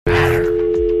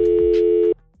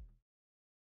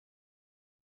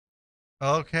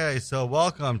Okay, so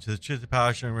welcome to the Truth to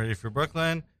Power Show and Ready for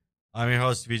Brooklyn. I'm your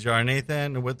host, VJR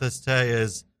Nathan, and with us today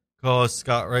is co-host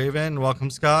Scott Raven. Welcome,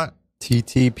 Scott.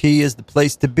 TTP is the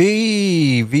place to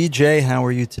be. VJ, how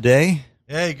are you today?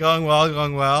 Hey, going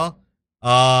well.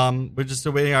 We're just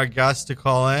awaiting our guests to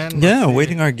call in.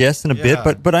 Waiting our guests in a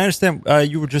bit, but I understand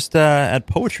you were just at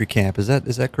poetry camp. Is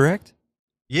that correct?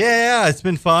 Yeah, it's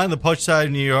been fun. The Poach Side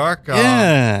of New York.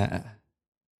 Yeah.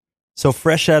 So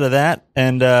fresh out of that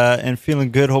and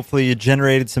feeling good. Hopefully you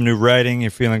generated some new writing.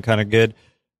 You're feeling kind of good.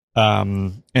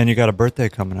 And you got a birthday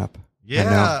coming up.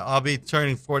 Yeah, I'll be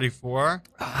turning 44.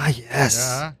 Ah, yes.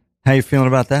 Yeah. How you feeling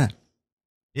about that?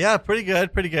 Yeah, pretty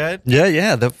good.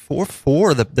 Yeah. The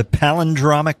 4-4, the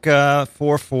palindromic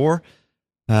 4-4.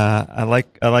 I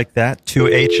like that. 2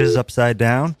 H's upside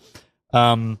down.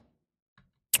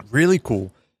 Really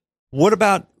cool. What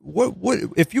about what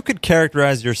if you could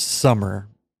characterize your summer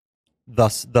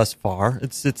thus far?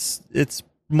 It's a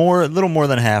little more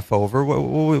than half over.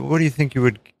 What do you think you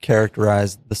would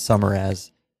characterize the summer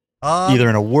as? Either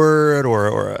in a word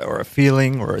or a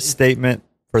feeling or a statement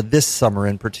for this summer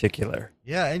in particular.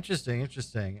 Yeah, interesting.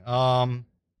 I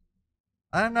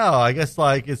don't know. I guess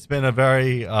it's been a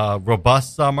very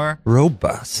robust summer.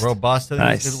 Robust. I think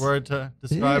nice. is a good word to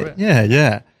describe it.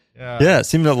 Yeah. It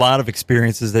seemed a lot of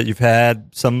experiences that you've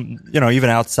had, some, even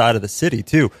outside of the city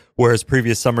too. Whereas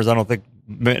previous summers, I don't think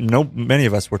many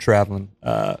of us were traveling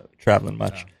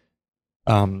much.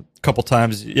 Yeah. Couple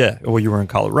times, well, you were in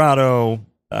Colorado,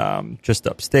 just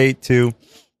upstate too.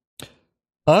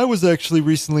 I was actually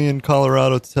recently in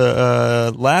Colorado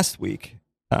last week,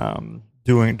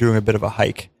 doing a bit of a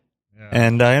hike. Yeah.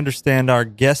 And I understand our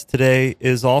guest today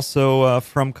is also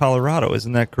from Colorado.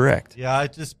 Isn't that correct? Yeah, I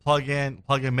just plug him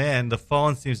in. The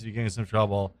phone seems to be giving some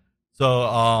trouble.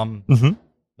 So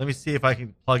let me see if I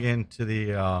can plug into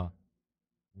the. Let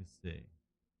me see.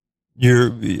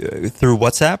 You're through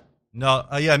WhatsApp? No,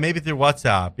 maybe through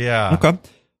WhatsApp. Yeah. Okay.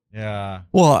 Yeah.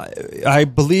 Well, I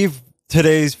believe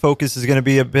today's focus is going to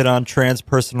be a bit on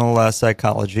transpersonal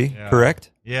psychology. Yeah.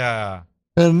 Correct? Yeah.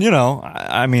 And,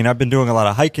 I've been doing a lot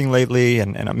of hiking lately,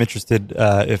 and I'm interested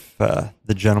if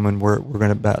the gentleman we're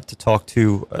about to talk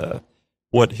to,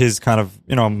 what his kind of,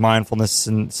 mindfulness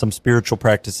and some spiritual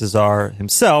practices are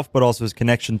himself, but also his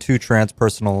connection to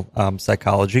transpersonal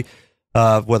psychology,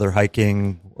 whether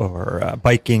hiking or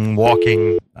biking,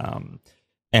 walking, and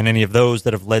any of those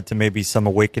that have led to maybe some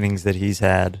awakenings that he's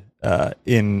had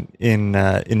in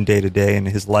day-to-day in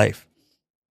his life.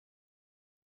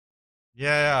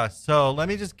 Yeah. So let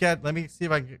me see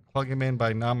if I can plug him in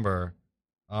by number.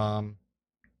 Plug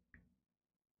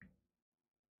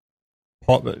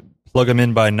him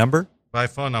in by number? By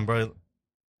phone number.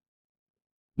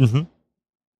 Mm-hmm.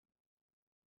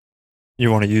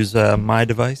 You want to use my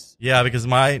device? Yeah, because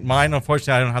mine,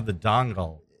 unfortunately, I don't have the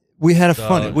dongle. We had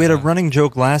a running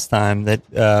joke last time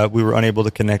that we were unable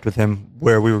to connect with him,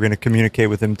 where we were going to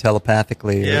communicate with him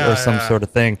telepathically or some sort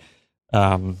of thing.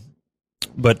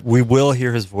 But we will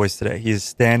hear his voice today. He is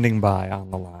standing by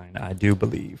on the line, I do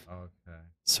believe. Okay.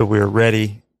 So we're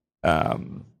ready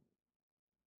to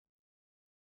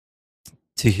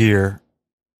hear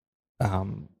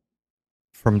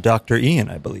from Dr. Ian,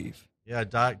 I believe. Yeah,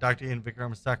 Dr. Ian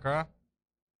Vikramasekaran.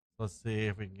 Let's see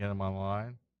if we can get him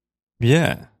online.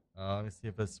 Yeah. Let me see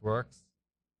if this works.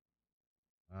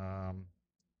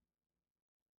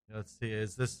 Let's see.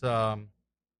 Is this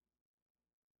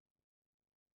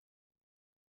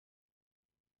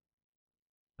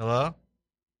hello?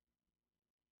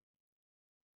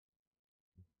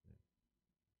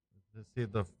 Let's see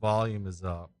if the volume is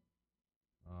up.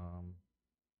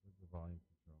 Where's the volume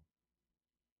control?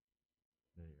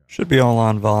 There you go. Should be all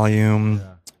on volume.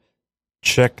 Yeah.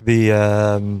 Check the.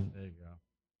 There you go.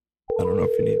 I don't know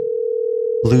if you need It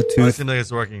Bluetooth seems like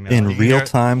it's working now. in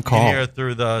real-time call. You can hear it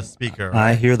through the speaker.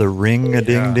 Right? I hear the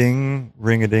ring-a-ding-ding,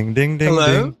 ring-a-ding-ding-ding.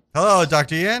 Hello? Ding. Hello,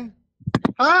 Dr. Ian.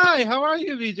 Hi, how are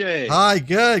you, VJ? Hi,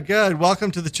 good.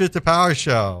 Welcome to the Truth to Power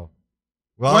Show.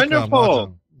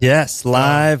 Wonderful. Yes,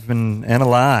 live and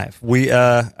alive. We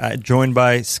joined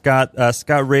by Scott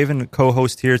Raven,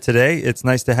 co-host here today. It's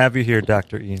nice to have you here,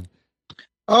 Dr. Ian.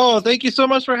 Oh, thank you so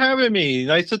much for having me.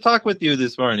 Nice to talk with you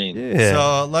this morning. Yeah.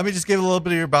 So let me just give a little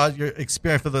bit about your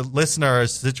experience for the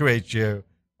listeners, situate you.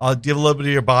 I'll give a little bit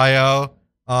of your bio.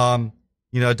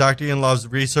 Dr. Ian loves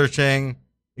researching,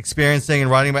 experiencing,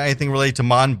 and writing about anything related to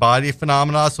mind-body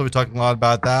phenomena. So we're talking a lot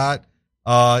about that.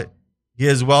 He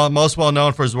is most well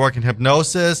known for his work in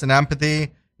hypnosis and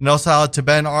empathy, and also how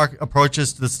Tibetan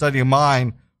approaches to the study of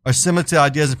mind are similar to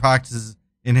ideas and practices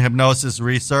in hypnosis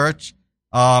research.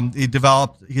 He's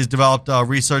developed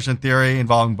research and theory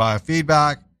involving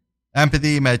biofeedback,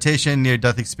 empathy, meditation,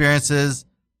 near-death experiences,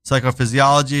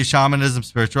 psychophysiology, shamanism,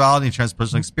 spirituality, and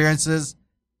transpersonal experiences.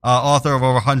 Author of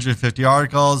over 150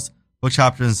 articles, book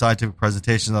chapters, and scientific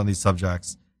presentations on these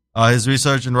subjects. His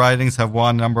research and writings have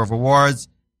won a number of awards,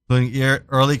 including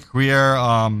early career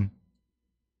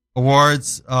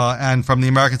awards and from the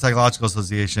American Psychological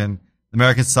Association, the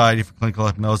American Society for Clinical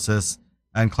Hypnosis,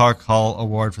 and Clark Hull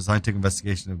Award for Scientific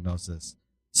Investigation of Hypnosis.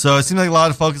 So it seems like a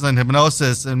lot of focus on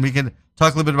hypnosis, and we can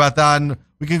talk a little bit about that, and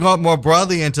we can go more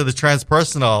broadly into the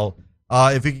transpersonal.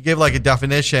 If we could give like a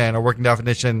definition, a working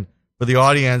definition for the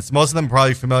audience, most of them are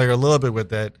probably familiar a little bit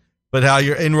with it, but how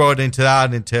you're inroad into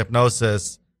that, into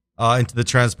hypnosis, into the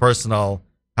transpersonal,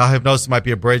 how hypnosis might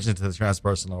be a bridge into the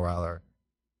transpersonal, rather.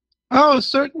 Oh,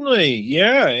 certainly.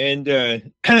 Yeah. And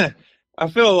I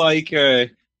feel like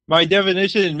my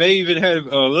definition may even have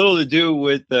a little to do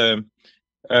with the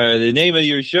name of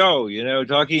your show,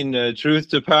 talking truth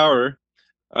to power,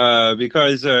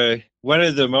 because one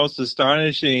of the most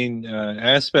astonishing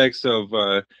aspects of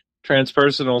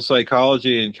transpersonal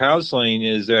psychology and counseling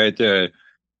is that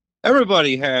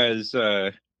everybody has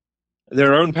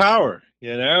their own power,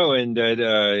 and that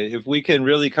if we can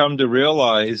really come to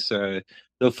realize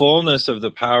the fullness of the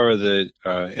power that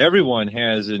everyone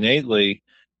has innately,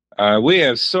 we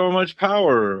have so much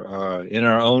power in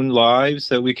our own lives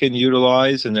that we can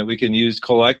utilize and that we can use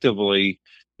collectively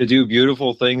to do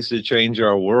beautiful things to change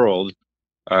our world.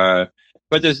 But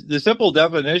the simple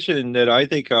definition that I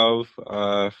think of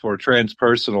for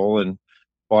transpersonal, and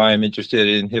why I'm interested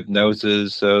in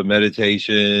hypnosis,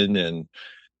 meditation, and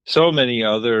so many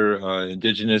other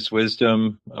indigenous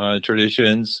wisdom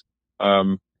traditions,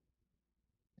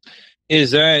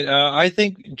 is that I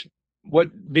think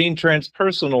what being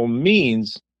transpersonal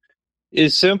means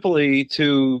is simply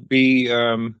to be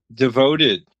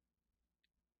devoted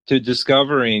to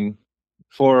discovering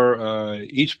for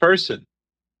each person,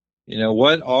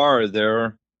 what are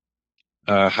their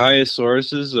highest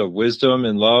sources of wisdom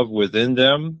and love within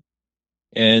them,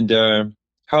 and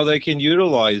how they can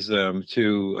utilize them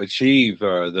to achieve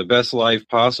the best life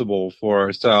possible for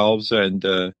ourselves and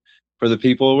for the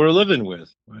people we're living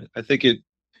with. I think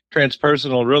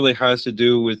transpersonal really has to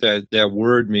do with that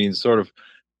word means sort of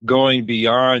going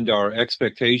beyond our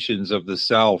expectations of the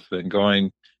self and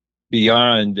going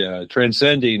beyond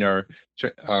transcending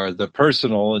the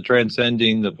personal and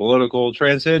transcending the political,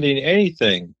 transcending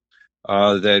anything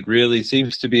that really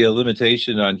seems to be a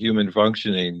limitation on human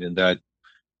functioning, and that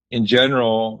in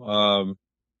general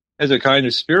as a kind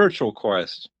of spiritual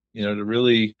quest, to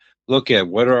really look at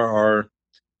what are our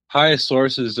highest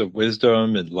sources of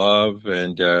wisdom and love.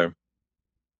 And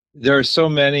there are so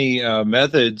many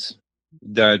methods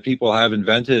that people have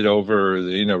invented over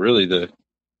really the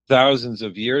thousands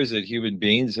of years that human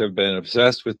beings have been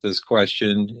obsessed with this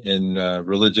question in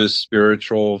religious,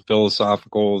 spiritual,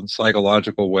 philosophical, and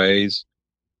psychological ways.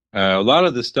 A lot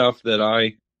of the stuff that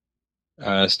I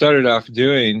started off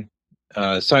doing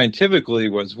scientifically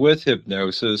was with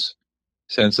hypnosis,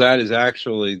 since that is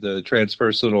actually the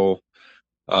transpersonal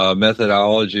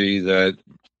methodology that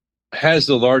has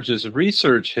the largest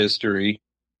research history,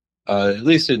 at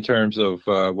least in terms of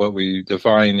what we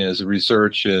define as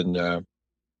research in,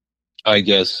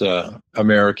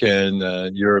 American,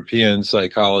 European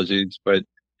psychologies, but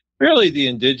really the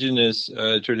indigenous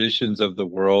traditions of the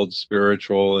world,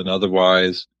 spiritual and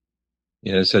otherwise,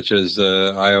 such as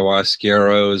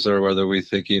ayahuasqueros, or whether we're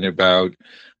thinking about,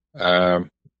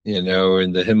 in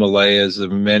the Himalayas,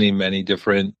 of many, many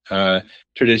different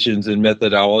traditions and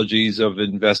methodologies of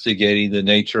investigating the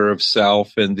nature of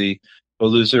self and the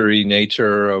illusory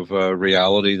nature of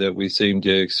reality that we seem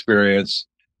to experience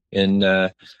in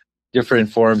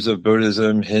different forms of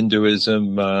Buddhism,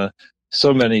 Hinduism,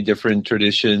 so many different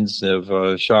traditions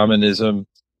of shamanism.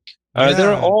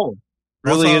 They're all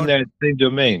really also in that same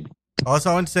domain.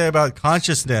 Also, I want to say about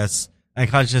consciousness and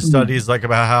consciousness studies, like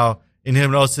about how in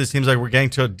hypnosis it seems like we're getting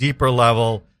to a deeper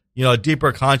level, a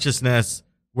deeper consciousness.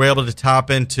 We're able to tap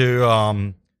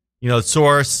into,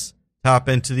 source, tap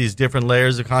into these different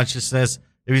layers of consciousness.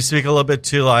 If you speak a little bit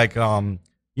to like,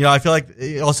 I feel like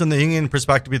also in the Jungian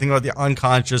perspective, you think about the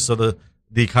unconscious, or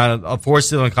the kind of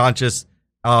forces of the unconscious,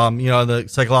 the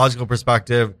psychological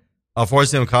perspective,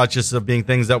 forces of the unconscious of being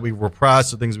things that we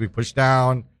repress or things we push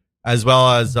down, as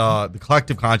well as the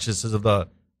collective consciousness of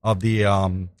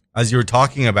the as you were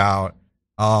talking about.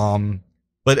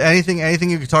 But anything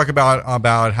you could talk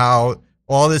about how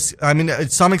all this, I mean, to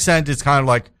some extent, it's kind of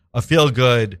like a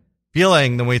feel-good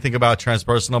feeling when we think about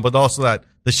transpersonal, but also that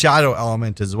the shadow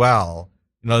element as well.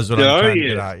 Is what I'm trying to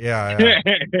get at. Yeah,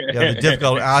 the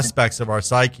difficult aspects of our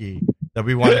psyche that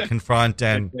we want to confront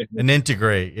and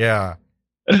integrate. Yeah.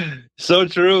 So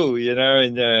true,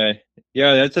 and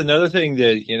yeah, that's another thing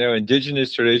that,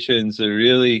 indigenous traditions are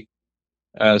really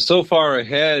so far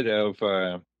ahead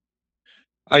of,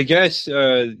 I guess,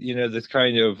 this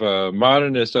kind of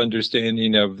modernist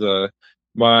understanding of the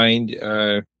mind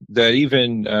that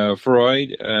even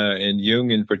Freud and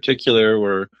Jung in particular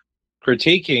were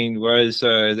critiquing was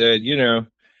that,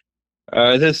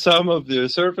 the sum of the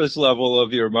surface level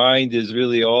of your mind is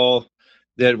really all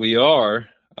that we are.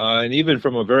 And even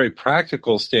from a very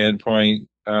practical standpoint,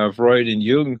 Freud and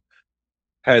Jung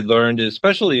had learned,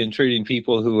 especially in treating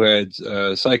people who had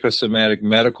psychosomatic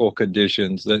medical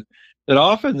conditions, that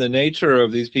often the nature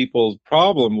of these people's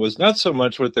problem was not so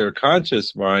much with their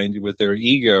conscious mind, with their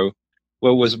ego,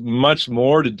 but was much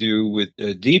more to do with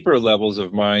deeper levels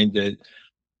of mind that,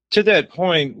 to that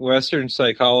point, Western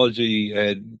psychology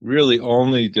had really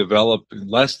only developed in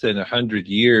less than 100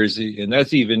 years, and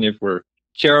that's even if we're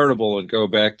charitable and go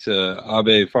back to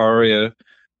Abbe Faria,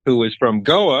 who was from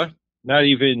Goa, not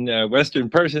even a Western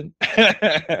person,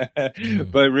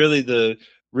 but really the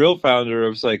real founder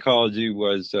of psychology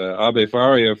was Abbe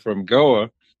Faria from Goa,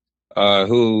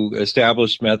 who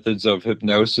established methods of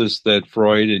hypnosis that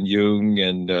Freud and Jung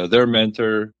and their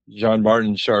mentor,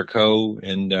 Jean-Martin Charcot,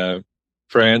 in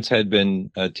France had been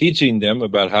teaching them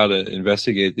about how to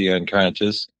investigate the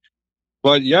unconscious.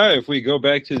 But yeah, if we go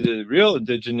back to the real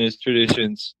indigenous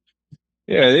traditions,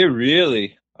 yeah, they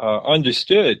really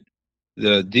understood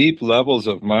the deep levels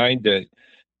of mind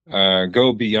that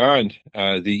go beyond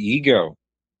the ego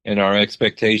and our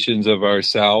expectations of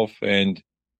ourself, and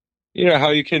how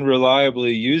you can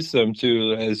reliably use them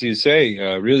to, as you say,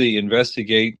 really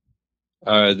investigate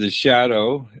the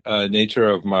shadow nature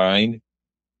of mind.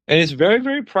 And it's very,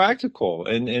 very practical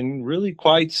and really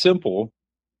quite simple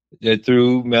that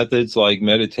through methods like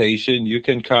meditation, you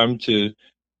can come to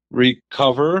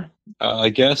recover,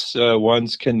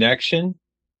 one's connection,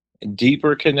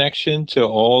 deeper connection to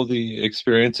all the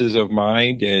experiences of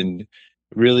mind, and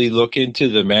really look into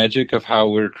the magic of how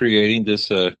we're creating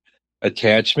this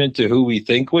attachment to who we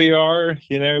think we are,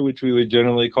 which we would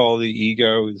generally call the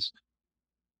ego, is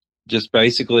just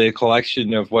basically a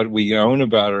collection of what we own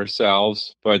about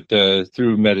ourselves. But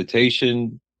through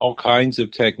meditation, all kinds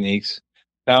of techniques,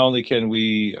 not only can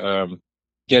we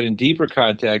get in deeper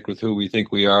contact with who we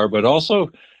think we are, but also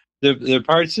the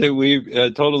parts that we've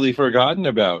totally forgotten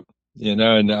about,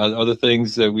 and other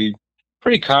things that we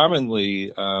pretty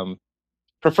commonly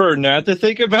prefer not to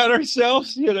think about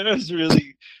ourselves. It's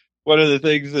really one of the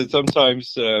things that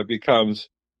sometimes becomes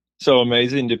so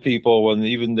amazing to people when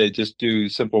even they just do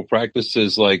simple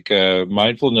practices like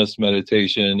mindfulness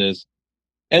meditation, is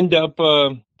end up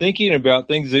thinking about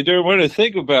things they don't want to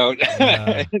think about.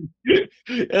 Yeah.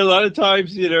 And a lot of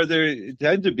times, they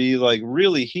tend to be like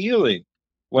really healing.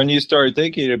 When you start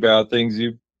thinking about things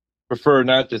you prefer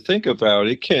not to think about,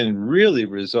 it can really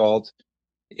result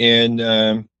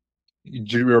in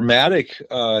dramatic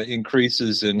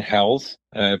increases in health.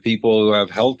 People who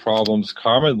have health problems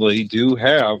commonly do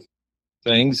have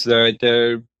things that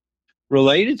are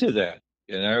related to that,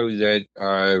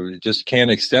 that just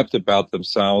can't accept about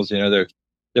themselves. The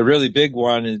really big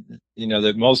one,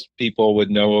 that most people would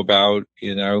know about,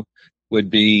 would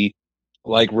be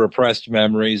like repressed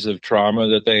memories of trauma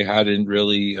that they hadn't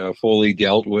really fully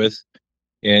dealt with.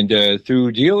 And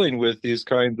through dealing with these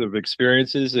kinds of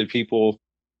experiences that people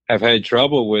have had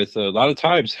trouble with, a lot of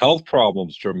times health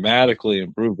problems dramatically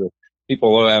improve.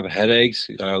 People who have headaches,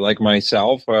 like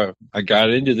myself, I got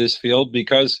into this field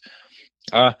because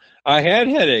I had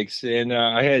headaches, and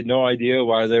I had no idea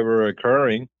why they were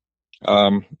occurring.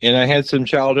 And I had some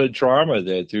childhood trauma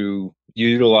that, through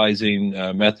utilizing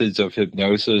methods of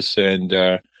hypnosis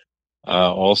and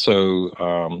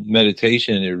also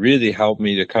meditation, it really helped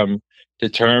me to come to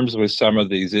terms with some of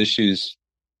these issues.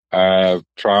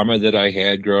 Trauma that I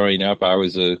had growing up. I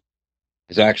was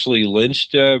actually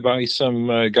lynched by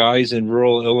some guys in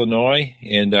rural Illinois,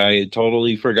 and I had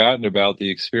totally forgotten about the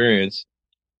experience.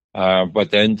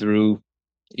 But then through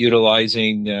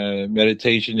utilizing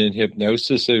meditation and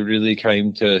hypnosis, it really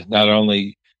came to not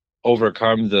only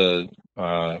overcome the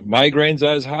migraines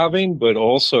I was having, but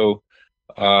also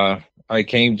I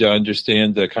came to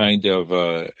understand the kind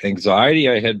of anxiety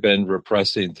I had been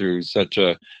repressing through such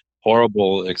a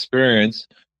horrible experience.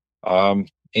 And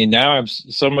now I'm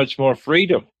so much more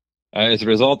freedom as a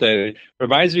result. It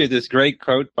reminds me of this great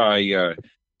quote by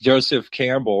Joseph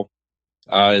Campbell.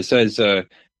 It says,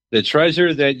 "The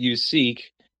treasure that you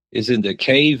seek is in the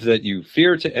cave that you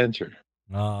fear to enter."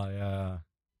 Oh, yeah.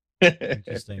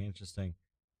 Interesting.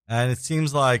 And it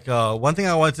seems like one thing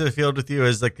I wanted to field with you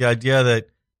is like the idea that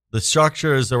the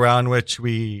structures around which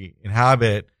we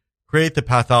inhabit create the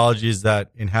pathologies that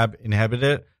inhabit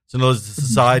it. So those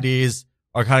societies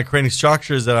are kind of creating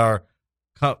structures that are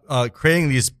creating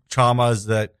these traumas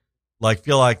that like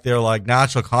feel like they're like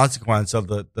natural consequence of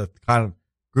the kind of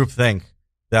groupthink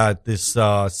that this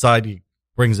society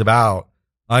brings about.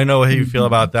 I know how you feel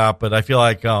about that, but I feel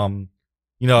like it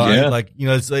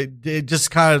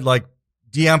just kind of like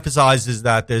de-emphasizes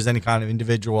that there's any kind of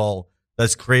individual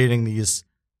that's creating these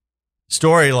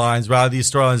storylines. Rather,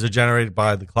 these storylines are generated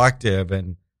by the collective,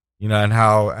 and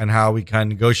how we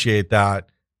kind of negotiate that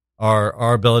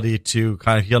our ability to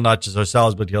kind of heal not just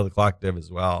ourselves but heal the collective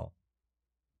as well.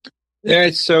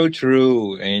 That's so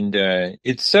true, and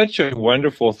it's such a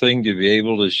wonderful thing to be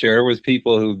able to share with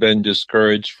people who've been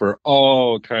discouraged for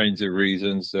all kinds of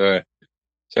reasons. So,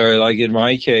 like in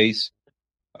my case,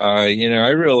 I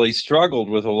really struggled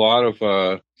with a lot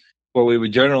of what we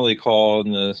would generally call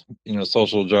in the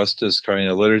social justice kind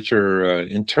of literature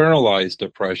internalized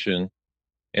depression,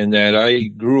 and that I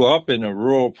grew up in a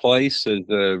rural place as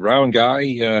a brown guy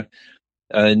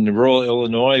in rural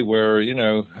Illinois, where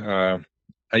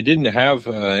I didn't have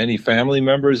any family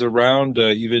members around.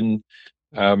 Even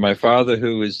my father,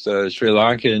 who is Sri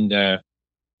Lankan,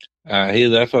 he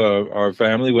left our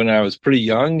family when I was pretty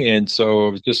young, and so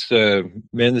I was just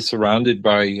mainly surrounded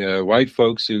by white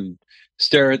folks who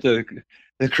stare at the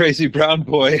crazy brown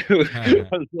boy who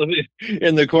was living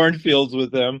in the cornfields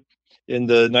with them in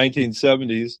the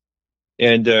 1970s.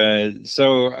 And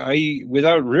so I,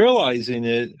 without realizing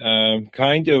it,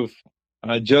 kind of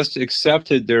just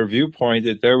accepted their viewpoint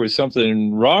that there was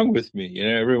something wrong with me.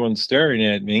 Everyone's staring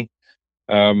at me.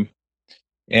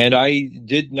 And I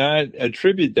did not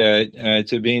attribute that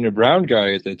to being a brown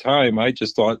guy at the time. I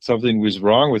just thought something was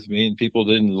wrong with me and people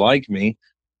didn't like me.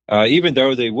 Even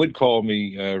though they would call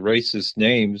me racist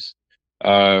names,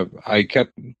 I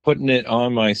kept putting it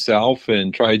on myself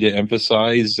and tried to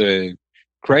emphasize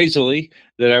crazily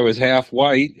that I was half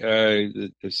white.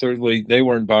 Certainly they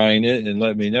weren't buying it and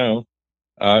let me know.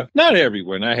 Not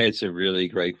everyone. I had some really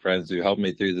great friends who helped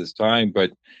me through this time,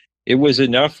 but it was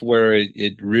enough where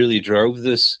it really drove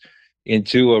this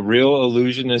into a real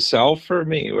illusion of self for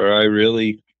me, where I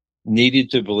really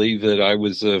needed to believe that I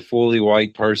was a fully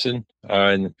white person.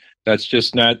 And that's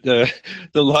just not the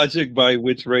logic by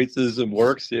which racism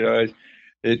works.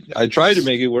 I tried to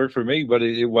make it work for me, but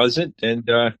it wasn't, and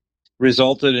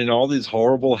resulted in all these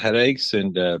horrible headaches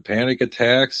and panic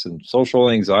attacks and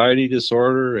social anxiety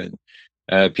disorder and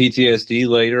PTSD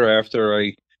later, after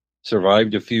I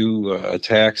survived a few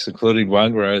attacks, including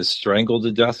one where I was strangled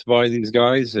to death by these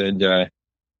guys, and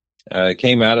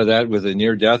came out of that with a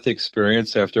near-death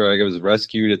experience after I was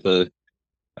rescued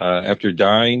after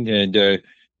dying. And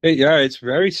it's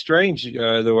very strange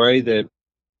the way that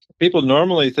people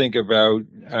normally think about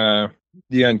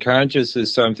the unconscious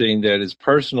as something that is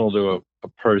personal to a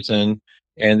person,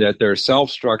 and that their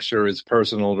self-structure is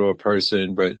personal to a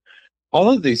person, but all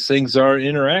of these things are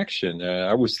interaction.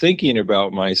 I was thinking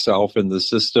about myself in the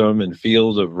system and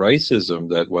field of racism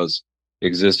that was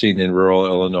existing in rural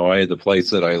Illinois, the place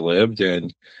that I lived,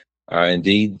 and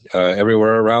indeed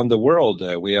everywhere around the world.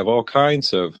 We have all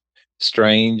kinds of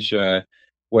strange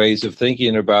ways of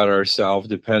thinking about ourselves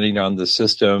depending on the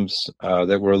systems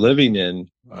that we're living in.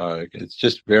 It's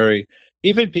just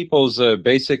even people's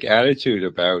basic attitude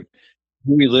about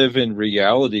who we live in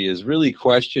reality is really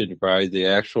questioned by the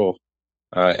actual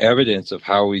evidence of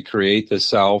how we create the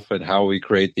self and how we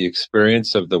create the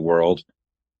experience of the world,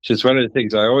 which is one of the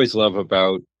things I always love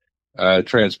about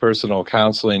transpersonal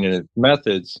counseling and its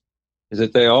methods, is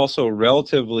that they also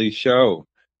relatively show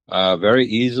very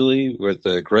easily with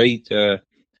great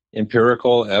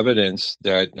empirical evidence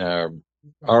that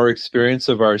our experience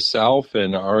of ourself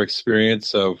and our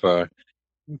experience of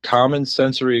common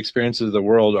sensory experiences of the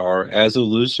world are as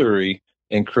illusory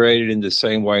and created in the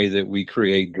same way that we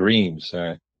create dreams.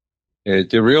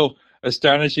 The real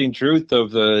astonishing truth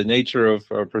of the nature of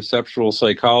perceptual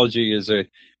psychology is that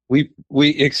we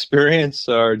experience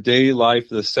our daily life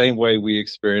the same way we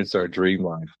experience our dream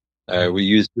life. We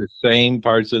use the same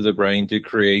parts of the brain to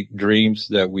create dreams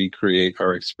that we create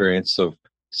our experience of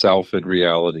self and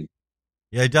reality.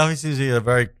 Yeah, it definitely seems to be a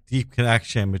very deep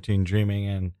connection between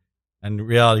dreaming and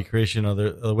reality creation, or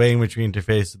the way in which we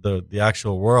interface with the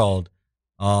actual world.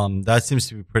 That seems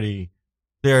to be pretty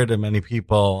clear to many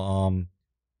people.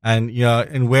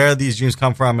 And where these dreams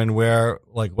come from and where,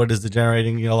 like, what is the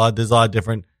generating, there's a lot of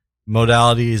different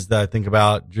modalities that I think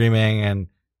about dreaming, and,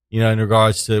 in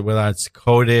regards to whether it's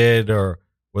coded or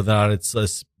whether or not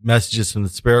it's messages from the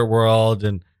spirit world.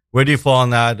 And where do you fall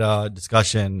in that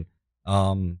discussion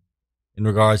in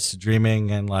regards to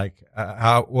dreaming and like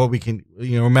what we can,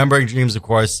 remembering dreams, of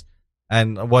course,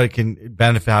 and what it can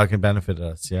benefit, how it can benefit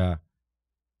us. Yeah.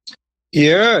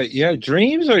 Yeah.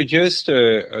 Dreams are just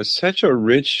such a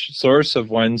rich source of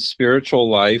one's spiritual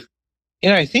life.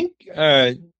 And I think,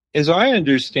 as I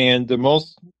understand, the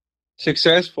most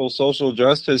successful social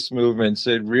justice movements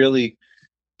that really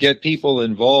get people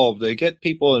involved, they get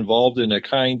people involved in a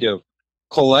kind of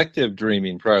collective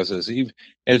dreaming process.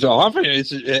 It's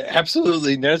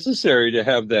absolutely necessary to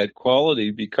have that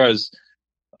quality, because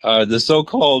the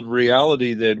so-called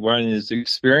reality that one is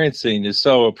experiencing is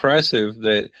so oppressive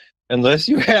that unless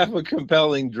you have a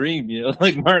compelling dream,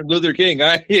 like Martin Luther King,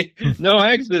 no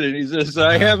accident. He says,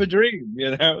 I have a dream,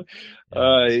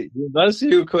 unless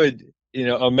you could,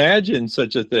 imagine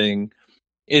such a thing,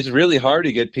 it's really hard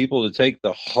to get people to take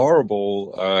the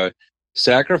horrible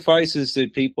sacrifices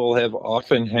that people have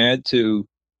often had to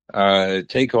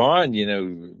take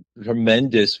on,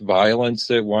 tremendous violence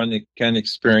that one can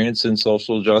experience in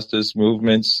social justice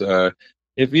movements.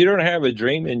 If you don't have a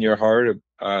dream in your heart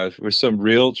with some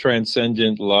real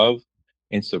transcendent love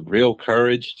and some real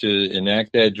courage to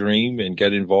enact that dream and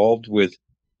get involved with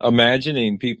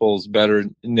imagining people's better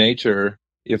nature,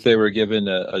 if they were given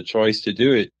a choice to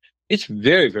do it, it's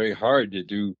very, very hard to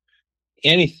do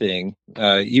anything,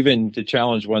 even to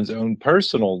challenge one's own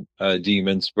personal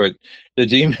demons. But the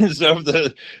demons of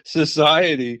the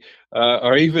society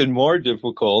are even more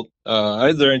difficult. I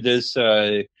learned this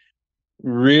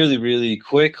really, really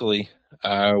quickly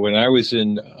when I was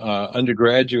in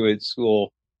undergraduate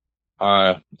school.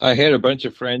 I had a bunch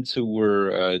of friends who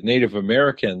were Native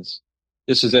Americans.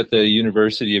 This is at the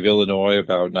University of Illinois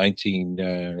about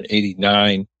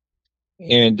 1989.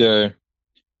 And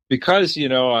because,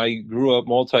 I grew up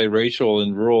multiracial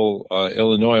in rural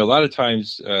Illinois, a lot of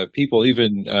times people,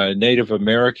 even Native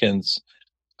Americans,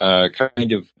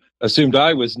 kind of assumed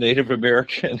I was Native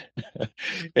American.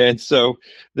 And so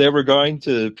they were going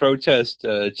to protest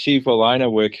Chief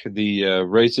Illiniwek, the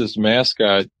racist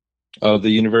mascot of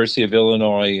the University of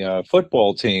Illinois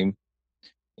football team.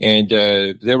 And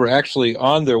they were actually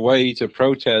on their way to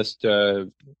protest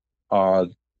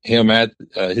him at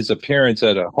his appearance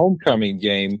at a homecoming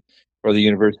game for the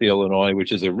University of Illinois,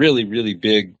 which is a really, really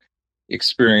big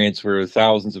experience where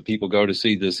thousands of people go to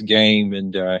see this game.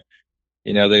 And,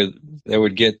 they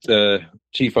would get the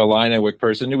Chief Illiniwek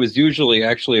person. It was usually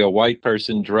actually a white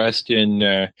person dressed in,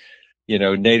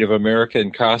 Native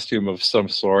American costume of some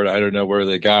sort. I don't know where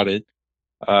they got it.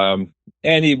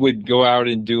 And he would go out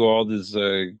and do all these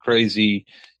crazy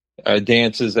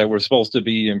dances that were supposed to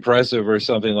be impressive or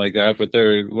something like that, but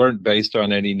they weren't based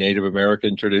on any Native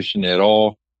American tradition at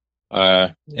all.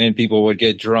 And people would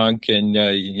get drunk and,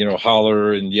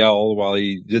 holler and yell while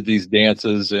he did these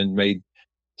dances and made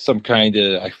some kind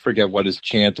of, I forget what his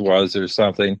chant was or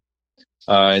something.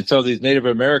 And so these Native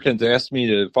Americans asked me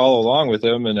to follow along with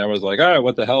them, and I was like, all right,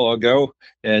 what the hell, I'll go.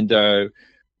 And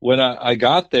when I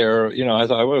got there, I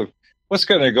thought, well, what's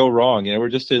going to go wrong? We're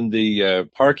just in the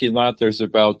parking lot. There's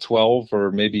about 12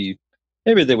 or maybe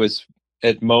there was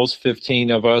at most 15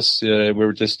 of us. We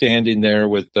were just standing there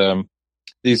with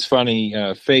these funny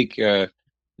fake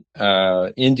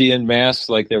Indian masks,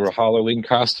 like they were Halloween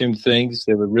costume things.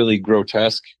 They were really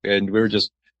grotesque. And we were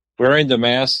just wearing the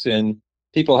masks, and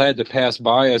people had to pass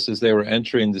by us as they were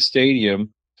entering the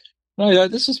stadium. And I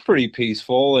thought, this is pretty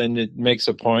peaceful, and it makes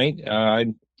a point.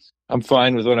 I'm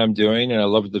fine with what I'm doing, and I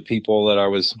love the people that I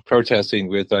was protesting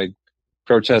with. I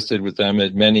protested with them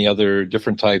at many other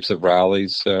different types of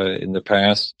rallies in the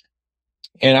past.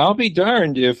 And I'll be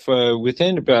darned if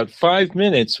within about 5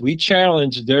 minutes we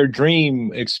challenged their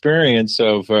dream experience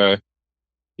of,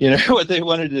 what they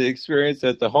wanted to experience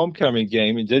at the homecoming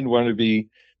game, and didn't want to be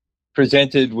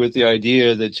presented with the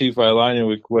idea that Chief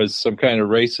Illiniwek was some kind of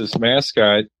racist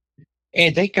mascot.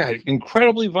 And they got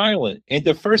incredibly violent. And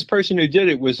the first person who did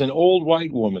it was an old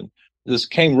white woman. This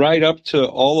came right up to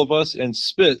all of us and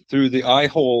spit through the eye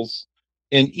holes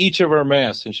in each of our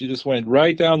masks. And she just went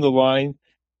right down the line,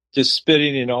 just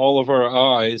spitting in all of our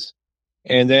eyes.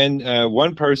 And then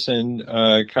one person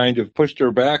kind of pushed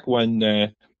her back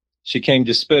when she came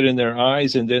to spit in their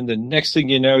eyes. And then the next thing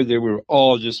you know, they were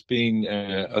all just being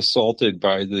assaulted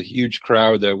by the huge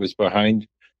crowd that was behind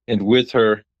and with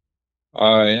her.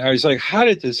 And I was like, how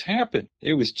did this happen?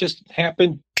 It was just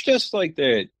happened just like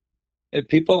that. And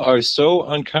people are so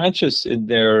unconscious in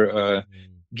their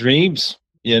dreams,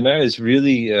 it's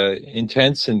really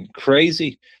intense and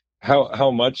crazy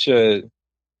how much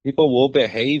people will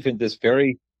behave in this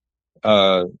very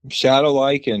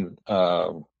shadow-like and,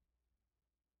 oh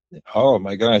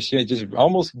my gosh, just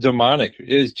almost demonic.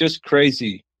 It's just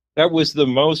crazy. That was the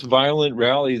most violent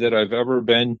rally that I've ever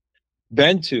been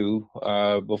been to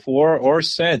before or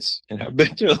since, and I've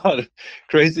been to a lot of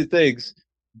crazy things.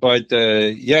 But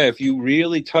yeah, if you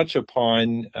really touch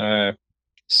upon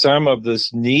some of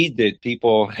this need that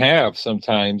people have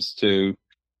sometimes to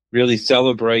really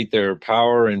celebrate their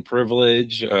power and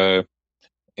privilege,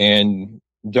 and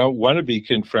don't want to be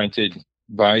confronted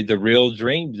by the real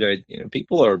dream that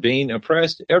people are being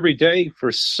oppressed every day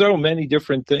for so many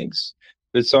different things.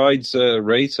 Besides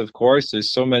race, of course,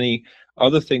 there's so many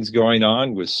other things going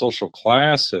on with social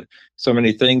class, so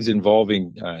many things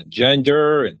involving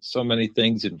gender, and so many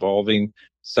things involving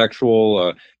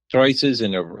sexual choices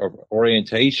and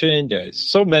orientation.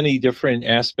 So many different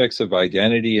aspects of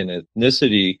identity and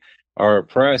ethnicity are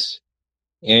oppressed.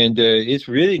 And it's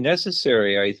really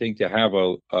necessary, I think, to have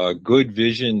a good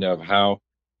vision of how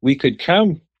we could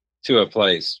come to a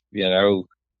place,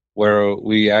 where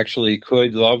we actually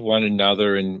could love one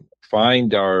another and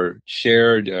find our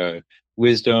shared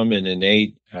wisdom and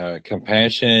innate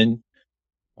compassion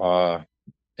and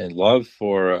love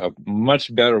for a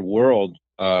much better world.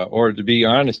 Or to be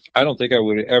honest, I don't think I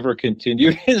would ever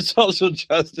continue in social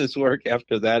justice work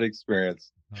after that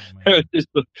experience. I just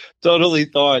totally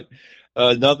thought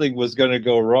nothing was going to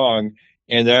go wrong,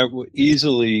 and that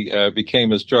easily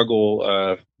became a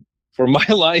struggle for my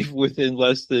life within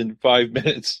less than 5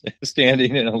 minutes,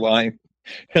 standing in a line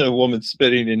and a woman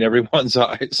spitting in everyone's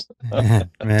eyes.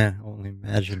 Man, only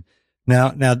imagine.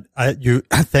 Now, you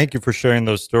thank you for sharing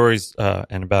those stories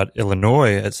and about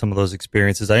Illinois at some of those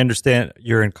experiences. I understand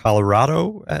you're in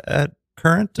Colorado at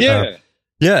current. Yeah,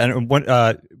 and what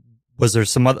was there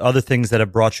some other things that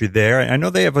have brought you there? I know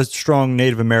they have a strong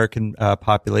Native American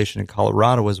population in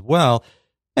Colorado as well,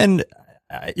 and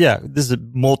this is a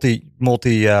multi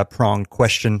pronged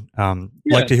question.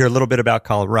 Like to hear a little bit about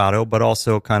Colorado, but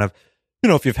also kind of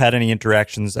if you've had any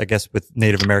interactions, I guess, with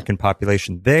Native American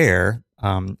population there.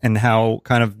 And how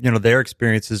kind of their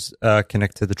experiences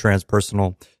connect to the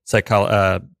transpersonal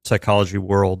psychology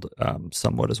world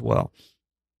somewhat as well.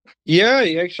 Yeah,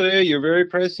 actually, you're very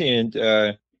prescient.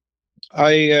 When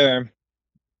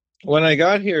I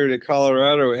got here to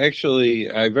Colorado, actually,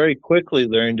 I very quickly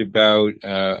learned about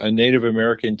a Native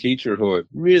American teacher who I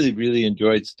really, really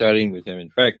enjoyed studying with him. In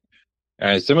fact,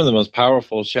 some of the most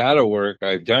powerful shadow work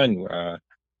I've done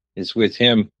is with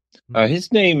him.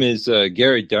 His name is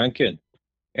Garrett Duncan.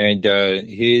 And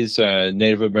he's a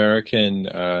Native American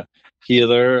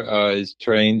healer, is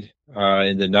trained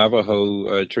in the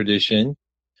Navajo tradition.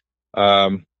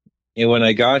 And when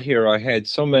I got here, I had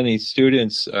so many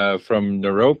students from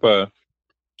Naropa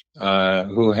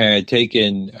who had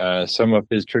taken some of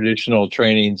his traditional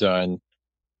trainings on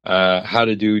how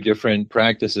to do different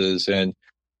practices. And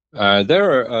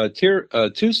they're a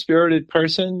two-spirited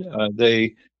person.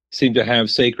 They seem to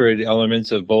have sacred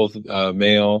elements of both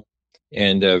male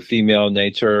and female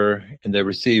nature, and they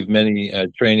received many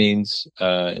trainings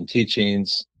and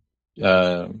teachings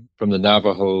from the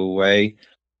Navajo way,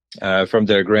 from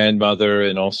their grandmother,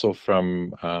 and also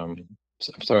from I'm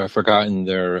sorry, I've forgotten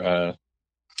their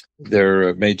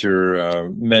major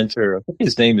mentor. I think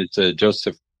his name is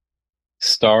Joseph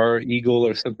Star Eagle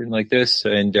or something like this.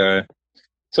 And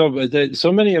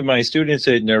so many of my students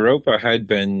at Naropa had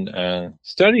been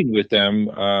studying with them.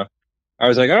 I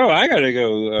was like, oh, I got to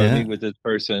go meet with this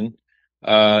person.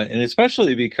 And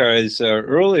especially because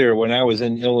earlier when I was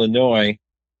in Illinois,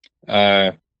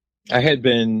 I had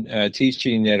been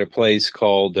teaching at a place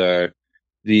called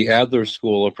the Adler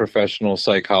School of Professional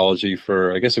Psychology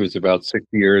for, I guess it was about 6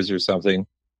 years or something.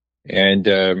 And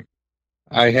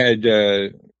I had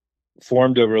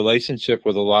formed a relationship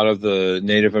with a lot of the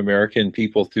Native American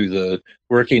people through the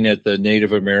working at the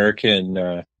Native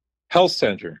American Health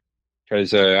Center.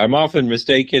 Because I'm often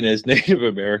mistaken as Native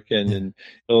American in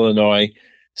Illinois.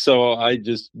 So I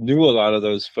just knew a lot of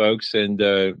those folks. And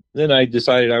then I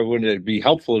decided I wanted to be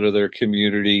helpful to their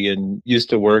community and used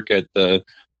to work at the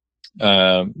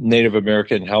Native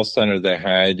American Health Center they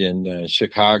had in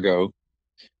Chicago.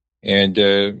 And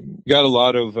got a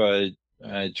lot of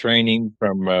training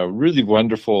from a really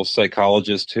wonderful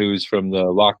psychologist who's from the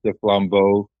Lac du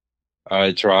Flambeau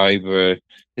tribe.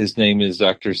 His name is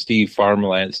Dr. Steve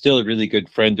Farmland, still a really good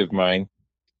friend of mine.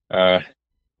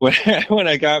 When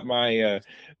I got my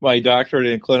my doctorate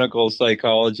in clinical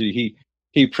psychology,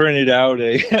 he printed out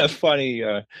a funny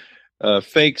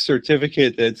fake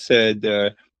certificate that said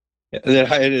that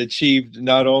I had achieved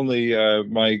not only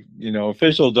my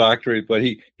official doctorate, but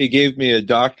he gave me a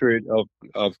doctorate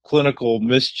of clinical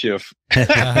mischief.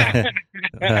 I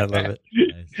love it.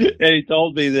 And he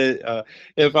told me that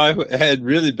if I had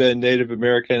really been Native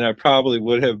American, I probably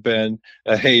would have been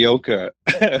a Heyoka,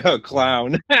 a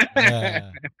clown.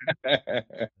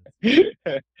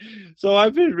 So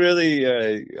I've been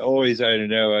really always, I don't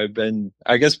know,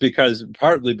 I guess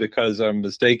partly because I'm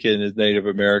mistaken as Native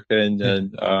American,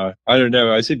 and I don't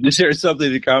know, I seem to share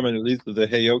something in common, at least with the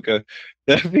Heyoka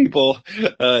people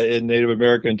in Native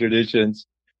American traditions.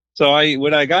 So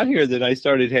when I got here, then I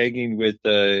started hanging with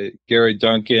Garrett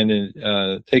Duncan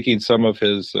and taking some of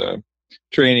his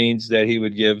trainings that he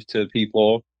would give to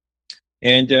people.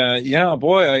 And yeah,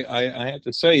 boy, I have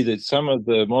to say that some of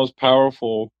the most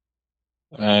powerful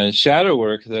shadow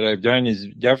work that I've done has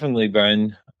definitely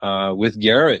been with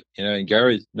Garrett.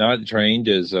 Garrett's not trained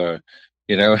as a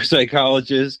a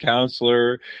psychologist,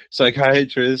 counselor,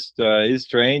 psychiatrist. He's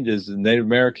trained as a Native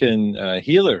American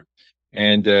healer,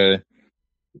 and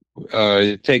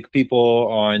take people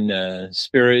on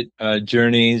spirit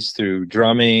journeys through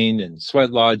drumming and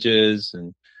sweat lodges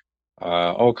and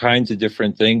all kinds of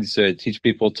different things. Teach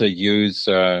people to use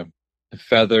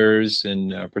feathers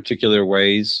in particular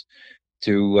ways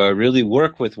to really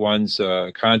work with one's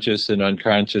conscious and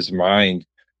unconscious mind.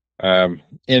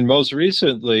 And most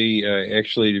recently,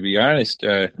 actually, to be honest,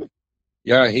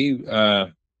 yeah,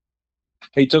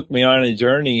 he took me on a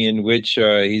journey in which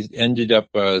he ended up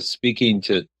speaking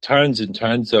to tons and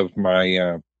tons of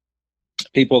my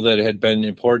people that had been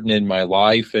important in my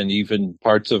life and even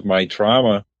parts of my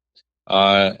trauma.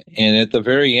 And at the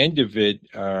very end of it,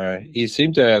 he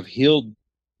seemed to have healed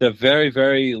the very,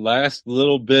 very last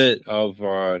little bit of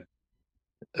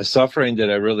suffering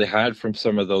that I really had from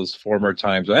some of those former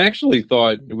times. I actually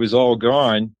thought it was all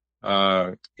gone.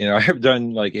 I have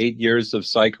done like 8 years of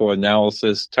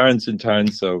psychoanalysis, tons and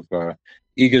tons of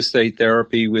ego state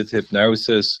therapy with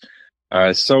hypnosis,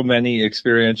 so many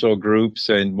experiential groups,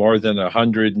 and more than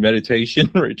 100 meditation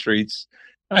retreats.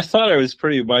 I thought I was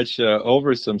pretty much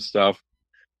over some stuff.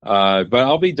 But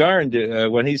I'll be darned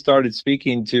when he started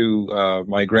speaking to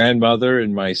my grandmother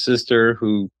and my sister,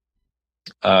 who,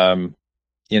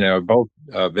 both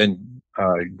been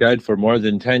dead for more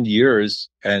than 10 years,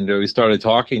 and we started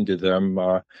talking to them.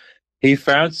 He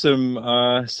found some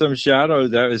shadow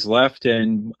that was left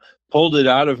and pulled it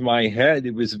out of my head.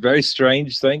 It was a very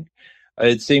strange thing.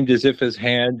 It seemed as if his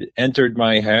hand entered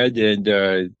my head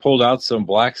and pulled out some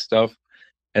black stuff.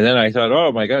 And then I thought,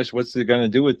 oh my gosh, what's it going to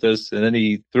do with this? And then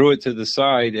he threw it to the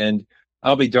side, and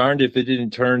I'll be darned if it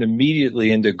didn't turn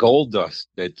immediately into gold dust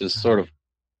that just sort of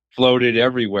floated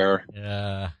everywhere.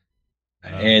 Yeah.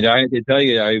 And I had to tell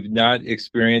you, I've not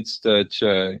experienced such.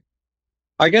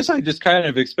 I guess I just kind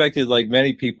of expected, like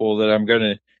many people, that I'm going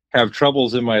to have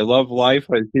troubles in my love life.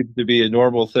 It seems to be a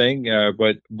normal thing.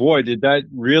 But boy, did that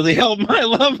really help my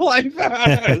love life.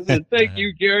 Thank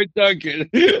you, Garrett Duncan.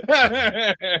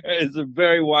 He's a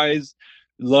very wise,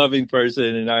 loving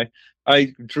person. And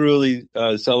I truly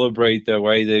celebrate the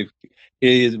way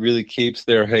he really keeps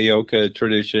their Heyoka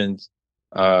traditions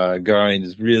going.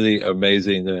 Is really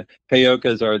amazing. The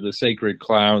Heyokas are the sacred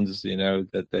clowns,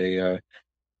 that they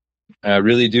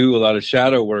really do a lot of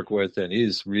shadow work with, and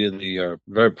he's really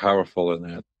very powerful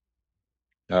in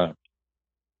that.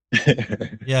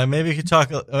 Yeah, maybe you could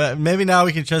talk. Maybe now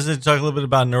we can transition to talk a little bit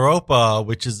about Naropa,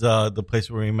 which is the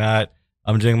place where we met.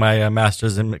 I'm doing my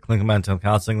master's in clinical mental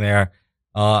counseling there,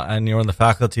 and you're on the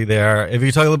faculty there. If you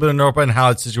could talk a little bit of Naropa and how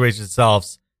it situates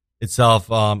itself,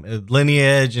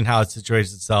 lineage, and how it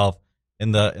situates itself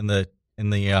in the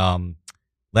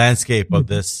landscape of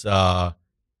this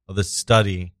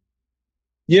study.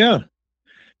 Yeah.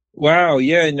 Wow.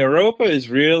 Yeah. Naropa is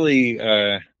really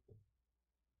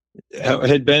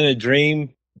had been a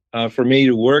dream for me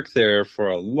to work there for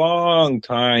a long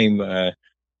time.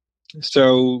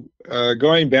 So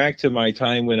going back to my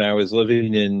time when I was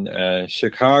living in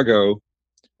Chicago,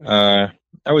 I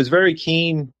was very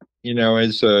keen,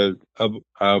 as a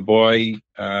boy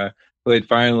who had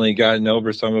finally gotten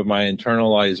over some of my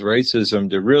internalized racism,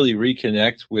 to really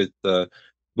reconnect with the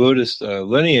Buddhist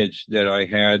lineage that I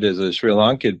had as a Sri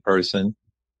Lankan person.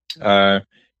 So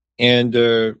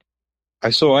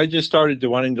I just started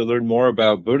wanting to learn more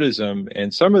about Buddhism,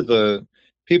 and some of the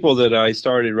people that I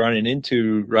started running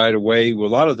into right away, well, a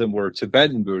lot of them were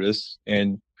Tibetan Buddhists,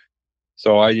 and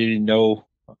so I didn't know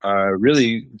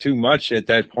really too much at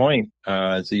that point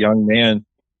as a young man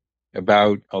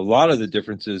about a lot of the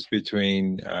differences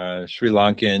between Sri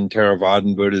Lankan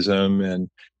Theravadan Buddhism and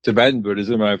Tibetan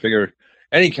Buddhism. I figure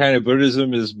any kind of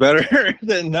Buddhism is better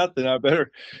than nothing. I better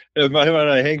when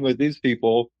I hang with these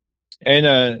people.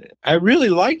 And I really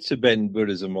liked Tibetan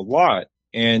Buddhism a lot.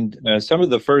 And some of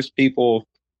the first people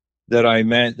that I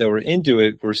met that were into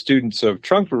it were students of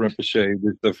Trungpa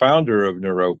Rinpoche, the founder of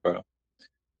Naropa.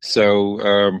 So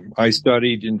I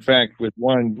studied, in fact, with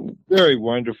one very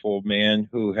wonderful man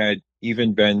who had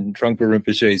even been Trungpa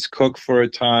Rinpoche's cook for a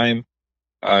time.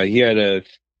 He had a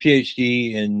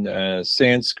PhD in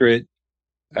Sanskrit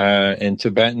and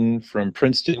Tibetan from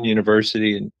Princeton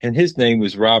University, and his name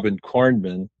was Robin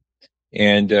Kornman.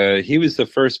 And he was the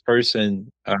first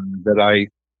person that I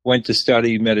went to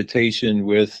study meditation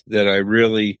with that I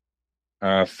really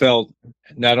felt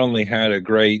not only had a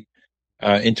great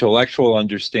intellectual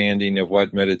understanding of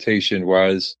what meditation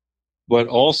was, but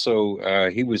also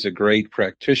he was a great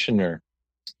practitioner.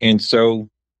 And so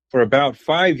for about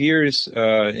 5 years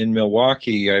in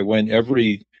Milwaukee, I went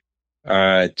every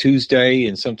Tuesday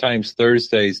and sometimes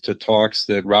Thursdays to talks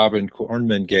that Robin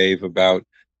Kornman gave about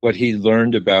what he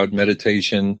learned about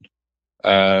meditation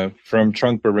from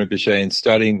Trungpa Rinpoche and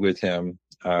studying with him,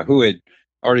 who had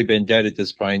already been dead at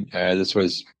this point. This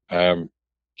was, I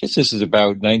guess this is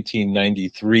about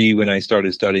 1993 when I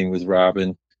started studying with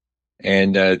Robin.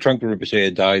 And Trungpa Rinpoche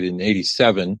had died in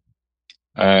 87.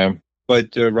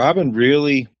 But Robin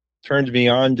really turned me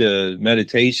on to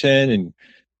meditation, and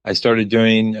I started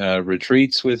doing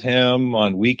retreats with him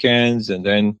on weekends. And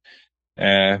then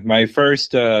my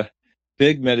first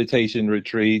big meditation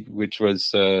retreat, which was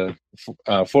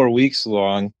 4 weeks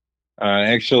long,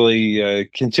 actually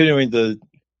continuing the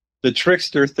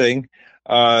trickster thing.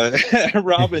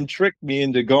 Robin tricked me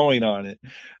into going on it.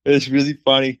 It was really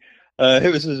funny.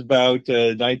 It was about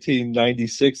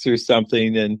 1996 or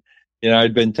something, and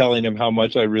I'd been telling him how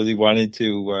much I really wanted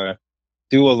to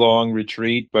do a long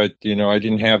retreat, but I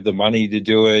didn't have the money to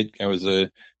do it. I was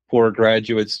a poor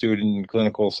graduate student in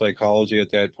clinical psychology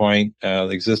at that point,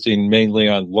 existing mainly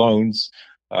on loans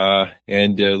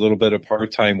and a little bit of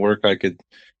part-time work I could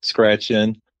scratch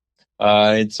in.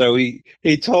 And so he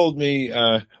told me,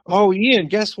 "Oh, Ian,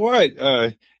 guess what?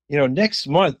 Next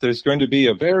month there's going to be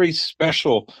a very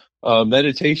special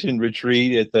meditation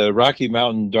retreat at the Rocky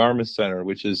Mountain Dharma Center,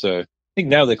 which is I think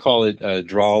now they call it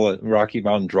Rocky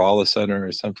Mountain Drala Center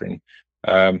or something.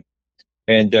 And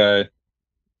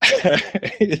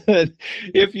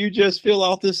if you just fill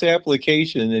out this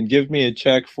application and give me a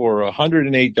check for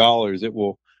 $108, it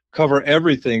will cover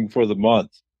everything for the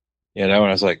month." And I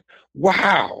was like,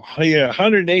 wow,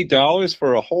 $108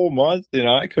 for a whole month?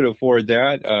 I could afford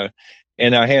that.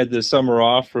 And I had the summer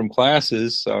off from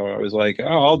classes, so I was like, oh,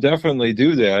 I'll definitely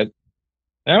do that.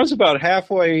 And I was about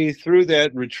halfway through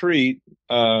that retreat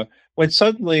when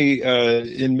suddenly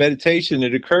in meditation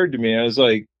it occurred to me, I was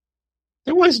like,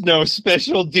 there was no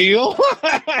special deal.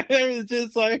 It was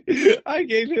just like, I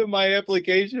gave him my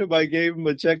application, I gave him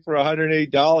a check for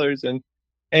 $108,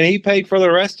 and he paid for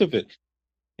the rest of it.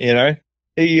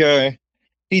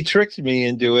 He tricked me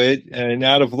into it, and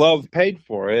out of love paid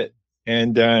for it.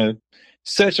 And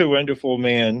such a wonderful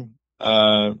man.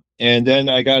 And then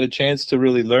I got a chance to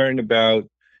really learn about,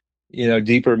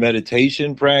 deeper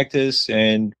meditation practice.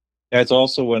 And that's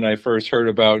also when I first heard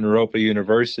about Naropa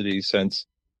University, since,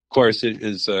 of course, it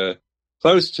is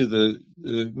close to the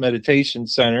meditation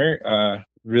center.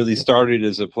 Really started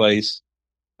as a place.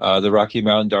 The Rocky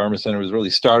Mountain Dharma Center was really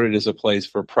started as a place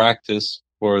for practice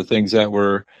for things that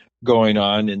were going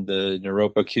on in the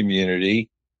Naropa community.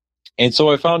 And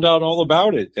so I found out all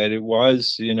about it, that it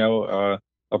was, a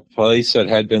place that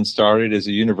had been started as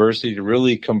a university to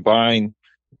really combine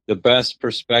the best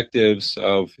perspectives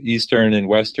of Eastern and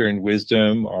Western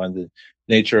wisdom on the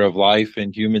nature of life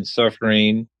and human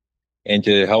suffering, and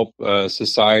to help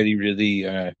society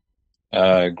really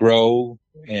grow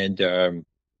and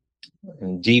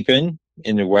deepen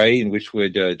in a way in which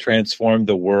would transform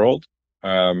the world.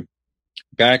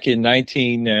 Back in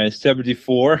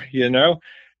 1974,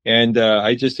 and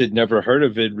I just had never heard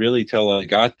of it really till I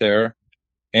got there.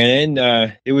 And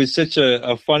then it was such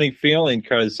a funny feeling,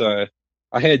 because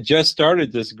I had just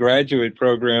started this graduate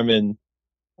program in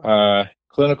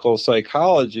clinical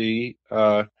psychology,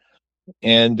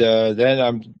 and then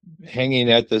I'm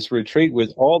hanging at this retreat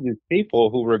with all these people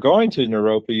who were going to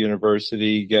Naropa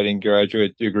University getting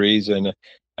graduate degrees, and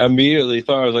immediately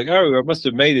thought, I was like, oh, I must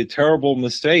have made a terrible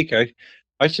mistake.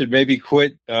 I should maybe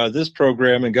quit this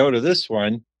program and go to this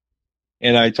one.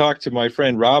 And I talked to my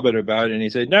friend Robin about it, and he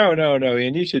said, no,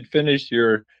 and you should finish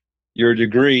your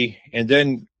degree and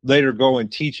then later go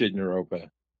and teach at Naropa.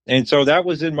 And so that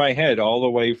was in my head all the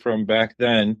way from back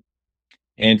then.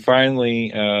 And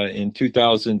finally, in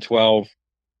 2012,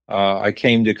 I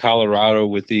came to Colorado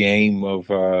with the aim of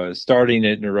starting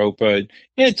at Naropa. And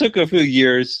it took a few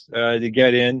years to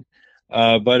get in,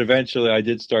 but eventually I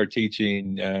did start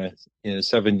teaching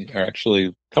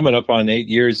coming up on 8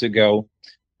 years ago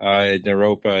at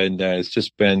Naropa, and it's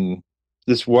just been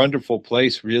this wonderful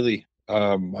place, really.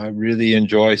 I really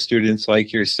enjoy students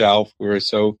like yourself who are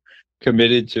so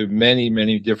committed to many,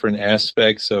 many different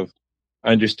aspects of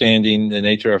understanding the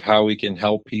nature of how we can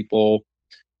help people,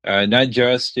 not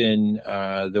just in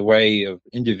the way of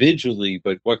individually,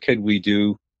 but what could we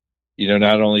do,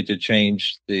 not only to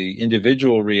change the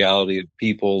individual reality of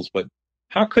people's, but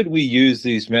how could we use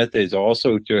these methods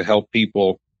also to help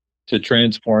people to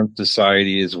transform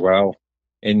society as well?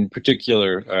 In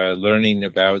particular, learning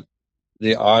about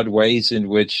the odd ways in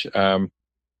which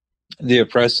the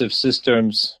oppressive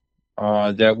systems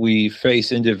that we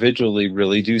face individually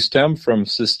really do stem from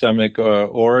systemic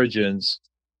origins.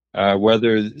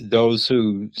 Whether those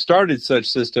who started such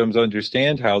systems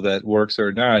understand how that works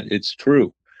or not, it's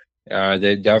true.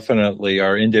 That definitely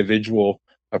our individual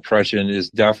oppression is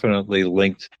definitely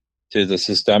linked to the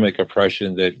systemic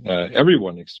oppression that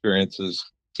everyone experiences.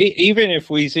 Even if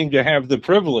we seem to have the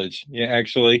privilege,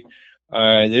 actually,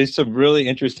 there's some really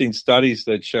interesting studies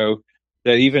that show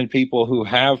that even people who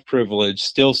have privilege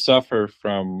still suffer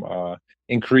from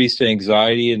increased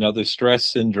anxiety and other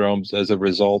stress syndromes as a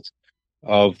result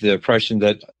of the oppression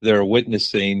that they're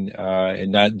witnessing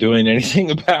and not doing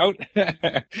anything about,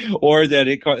 or that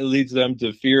it leads them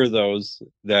to fear those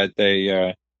that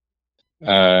they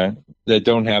that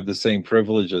don't have the same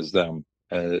privilege as them.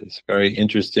 It's very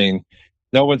interesting.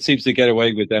 No one seems to get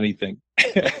away with anything.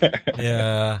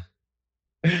 Yeah.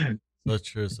 So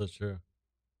true, so true.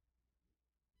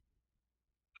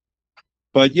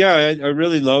 But yeah, I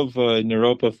really love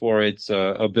Naropa for its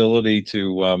ability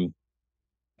to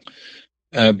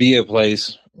be a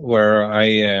place where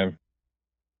I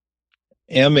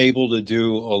am able to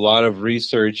do a lot of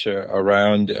research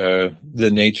around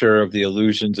the nature of the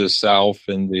illusions of self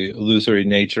and the illusory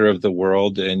nature of the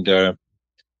world. And,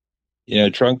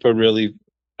 Trungpa really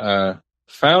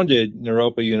founded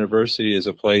Naropa University as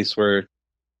a place where,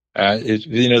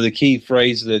 the key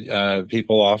phrase that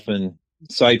people often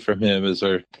cite from him is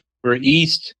where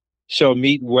East shall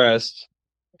meet West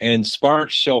and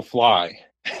sparks shall fly.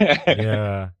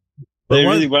 Yeah. They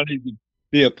really wanted to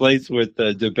be a place with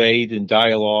debate and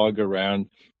dialogue around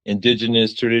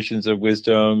indigenous traditions of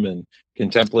wisdom and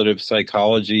contemplative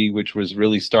psychology, which was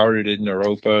really started in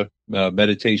Naropa,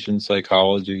 meditation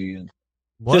psychology, and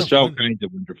just all kinds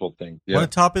of wonderful things. Yeah. One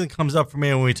topic that comes up for me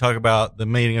when we talk about the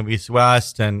meeting of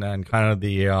East-West and kind of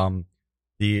the kind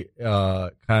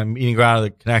of meeting ground of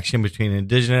the connection between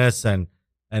indigenous and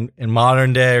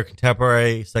modern day or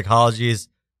contemporary psychologies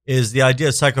is the idea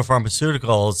of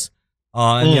psychopharmaceuticals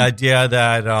and the idea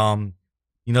that,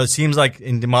 it seems like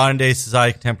in the modern day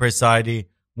society, contemporary society,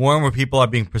 more and more people are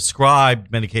being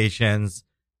prescribed medications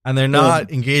and they're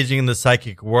not engaging in the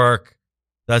psychic work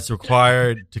that's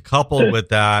required to couple with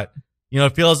that.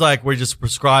 It feels like we're just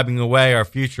prescribing away our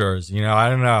futures. I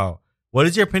don't know. What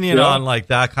is your opinion on like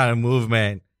that kind of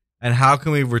movement, and how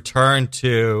can we return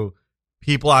to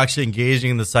people actually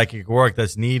engaging in the psychic work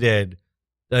that's needed?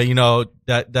 That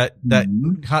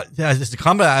has to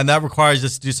come back, and that requires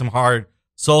us to do some hard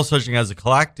soul searching as a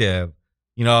collective.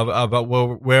 About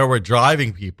where we're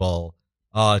driving people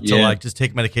to like just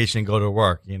take medication and go to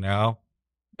work. To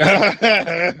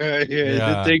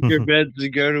take your meds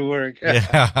and go to work.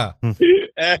 Yeah.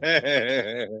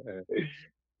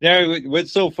 Now,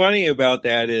 what's so funny about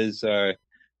that is, to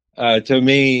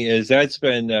me, is that's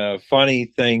been a funny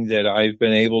thing that I've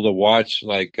been able to watch,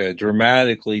 like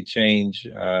dramatically change,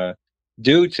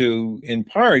 due to, in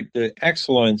part, the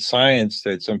excellent science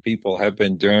that some people have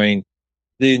been doing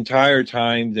the entire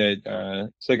time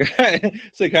that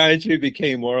psychiatry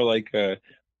became more like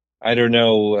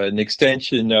an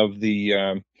extension of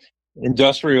the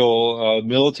industrial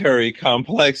military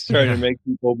complex, trying to make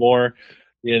people more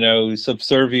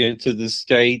subservient to the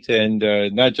state, and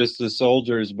not just the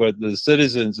soldiers, but the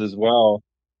citizens as well.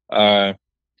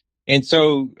 And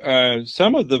so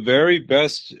some of the very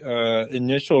best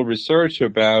initial research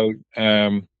about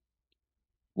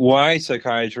why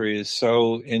psychiatry is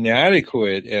so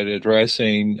inadequate at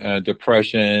addressing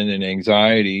depression and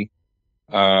anxiety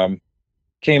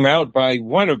came out by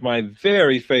one of my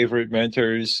very favorite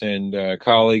mentors and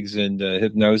colleagues in the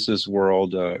hypnosis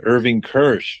world, Irving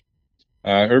Kirsch.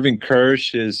 Irving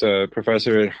Kirsch is a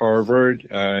professor at Harvard.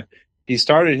 He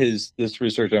started this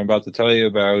research I'm about to tell you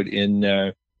about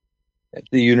at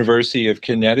the University of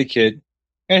Connecticut,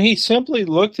 and he simply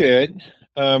looked at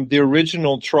the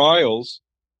original trials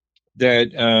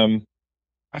that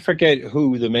I forget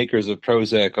who the makers of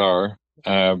Prozac are,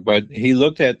 but he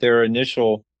looked at their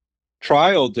initial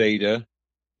trial data,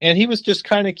 and he was just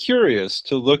kind of curious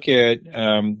to look at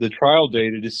the trial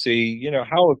data to see,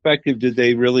 how effective did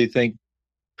they really think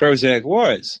Prozac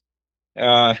was.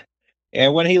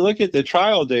 And when he looked at the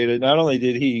trial data, not only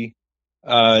did he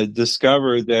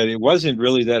discover that it wasn't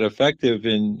really that effective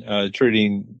in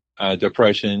treating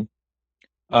depression,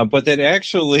 but that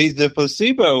actually the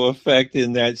placebo effect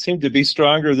in that seemed to be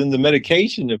stronger than the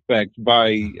medication effect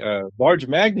by large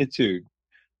magnitude.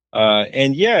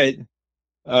 And yet,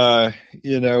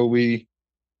 we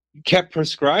kept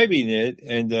prescribing it.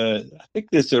 And I think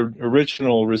this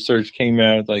original research came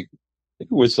out I think it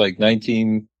was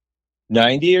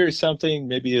 1990 or something,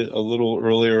 maybe a little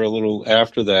earlier, a little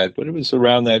after that, but it was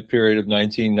around that period of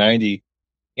 1990.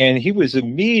 And he was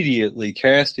immediately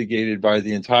castigated by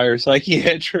the entire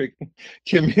psychiatric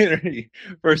community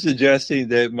for suggesting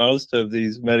that most of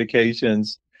these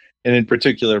medications, and in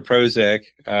particular Prozac,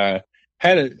 had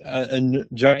a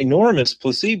ginormous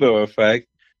placebo effect.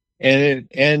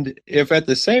 And if at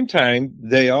the same time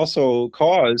they also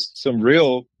caused some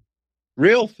real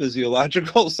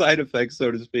physiological side effects,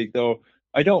 so to speak, though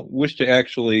I don't wish to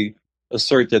actually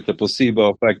assert that the placebo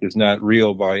effect is not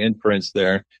real by inference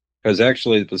there, because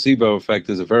actually the placebo effect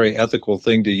is a very ethical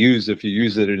thing to use if you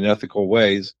use it in ethical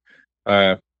ways.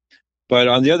 But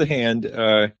on the other hand,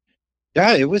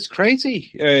 it was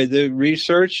crazy. The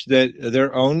research that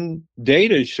their own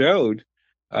data showed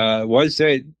was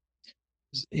that,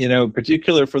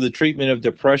 particular for the treatment of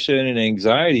depression and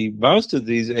anxiety, most of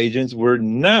these agents were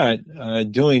not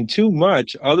doing too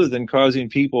much other than causing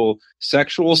people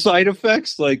sexual side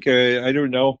effects. I don't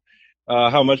know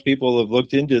how much people have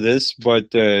looked into this,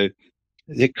 but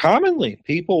commonly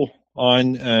people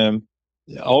on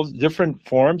all different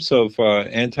forms of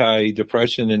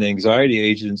anti-depression and anxiety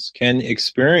agents can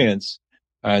experience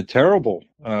terrible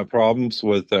problems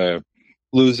with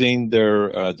losing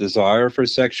their desire for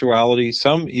sexuality.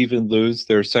 Some even lose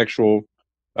their sexual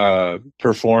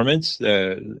performance,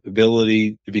 the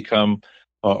ability to become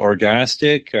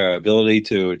orgastic, ability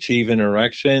to achieve an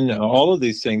erection. All of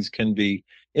these things can be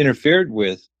interfered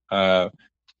with by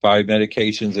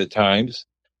medications at times.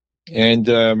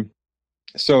 And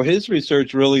so his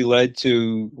research really led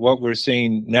to what we're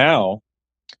seeing now,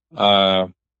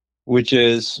 which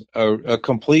is a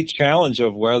complete challenge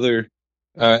of whether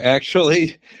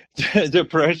actually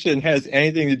depression has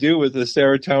anything to do with the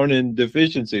serotonin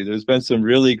deficiency. There's been some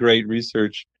really great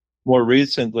research more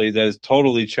recently that has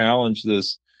totally challenged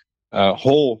this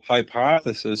whole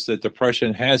hypothesis that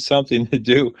depression has something to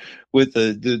do with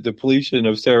the depletion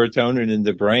of serotonin in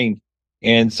the brain.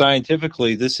 And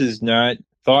scientifically, this is not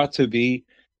thought to be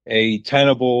a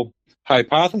tenable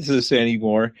hypothesis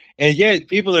anymore, and yet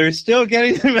people are still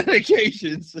getting the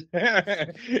medications.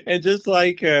 And just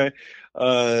like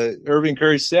Irving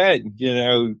Kirsch said,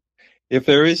 if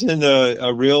there isn't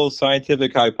a real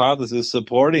scientific hypothesis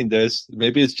supporting this,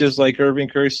 maybe it's just like Irving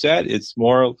Kirsch said, it's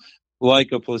more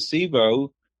like a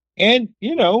placebo. And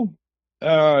no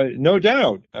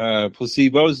doubt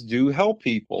placebos do help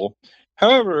people.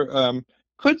 However,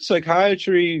 could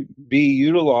psychiatry be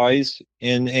utilized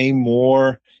in a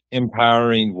more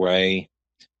empowering way?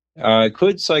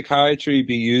 Could psychiatry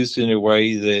be used in a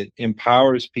way that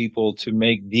empowers people to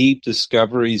make deep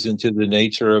discoveries into the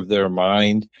nature of their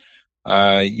mind,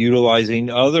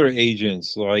 utilizing other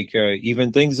agents, like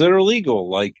even things that are legal,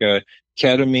 like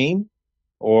ketamine,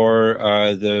 or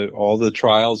all the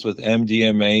trials with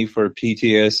MDMA for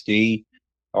PTSD,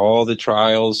 all the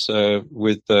trials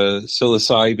with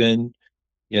psilocybin?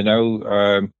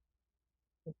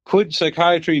 Could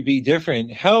psychiatry be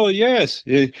different? Hell yes.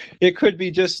 It could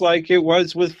be just like it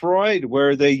was with Freud,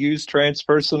 where they used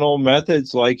transpersonal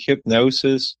methods like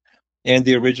hypnosis and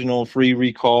the original free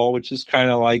recall, which is kind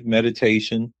of like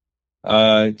meditation,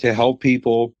 to help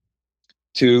people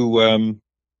to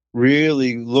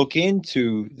really look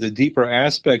into the deeper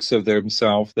aspects of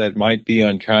themselves that might be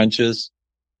unconscious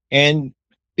and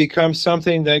become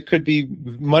something that could be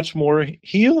much more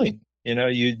healing.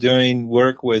 You're doing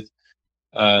work with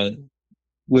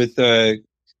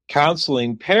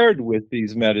counseling paired with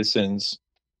these medicines,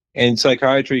 and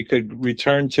psychiatry could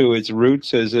return to its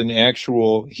roots as an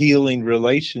actual healing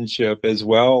relationship, as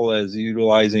well as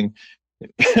utilizing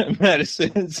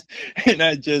medicines and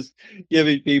not just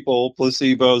giving people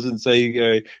placebos and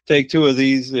say, take 2 of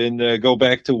these and go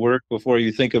back to work before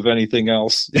you think of anything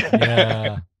else.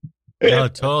 Yeah. No,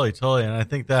 totally. And I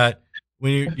think that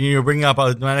when you're bringing up,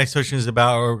 my next question is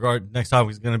about, or our next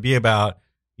topic is going to be about,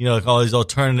 like all these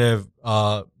alternative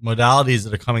modalities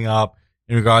that are coming up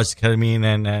in regards to ketamine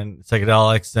and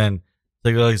psychedelics and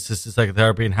psychedelic-assisted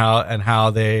psychotherapy, and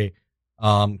how they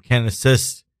can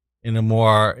assist in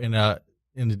a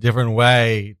different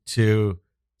way to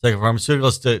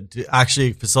psychopharmaceuticals to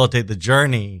actually facilitate the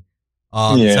journey,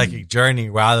 the psychic journey,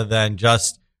 rather than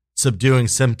just subduing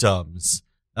symptoms.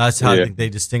 That's how I think they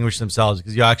distinguish themselves,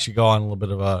 because you actually go on a little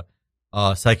bit of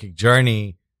a psychic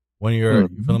journey when you're,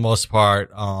 for the most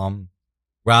part,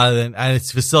 rather than, and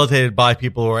it's facilitated by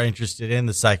people who are interested in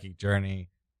the psychic journey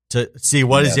to see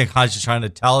what is the unconscious trying to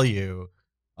tell you.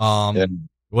 What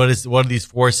are these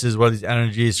forces? What are these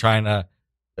energies trying to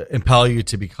impel you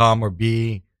to become or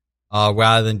be,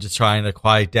 rather than just trying to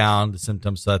quiet down the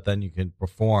symptoms so that then you can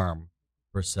perform,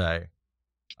 per se.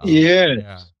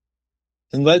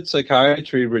 And let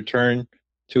psychiatry return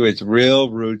to its real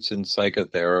roots in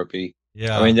psychotherapy.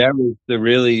 Yeah. I mean, that was the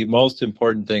really most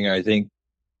important thing, I think.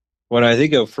 When I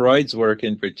think of Freud's work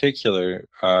in particular,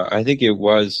 I think it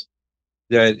was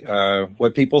that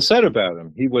what people said about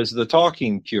him, he was the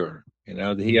talking cure.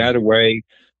 He had a way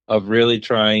of really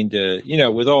trying to,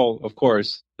 with all, of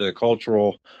course, the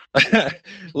cultural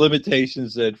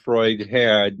limitations that Freud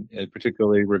had,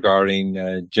 particularly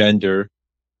regarding gender.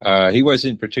 He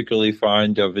wasn't particularly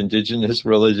fond of indigenous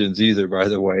religions either, by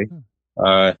the way,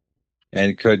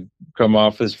 and could come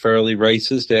off as fairly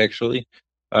racist, actually.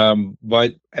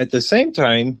 But at the same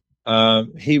time,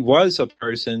 he was a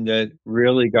person that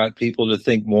really got people to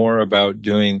think more about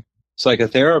doing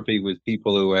psychotherapy with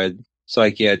people who had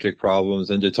psychiatric problems,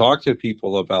 and to talk to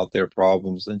people about their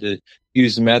problems, and to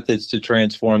use methods to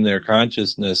transform their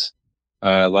consciousness,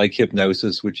 like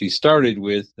hypnosis, which he started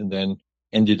with, and then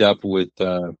ended up with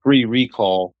free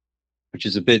recall, which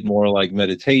is a bit more like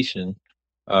meditation.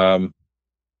 But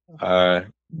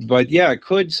yeah,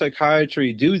 could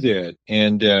psychiatry do that?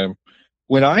 And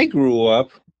when I grew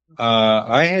up,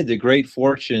 I had the great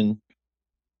fortune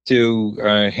to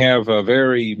have a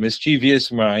very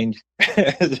mischievous mind,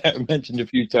 as I mentioned a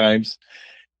few times.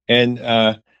 And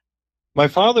my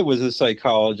father was a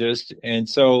psychologist, and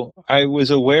so I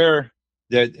was aware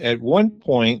that at one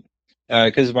point,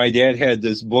 because my dad had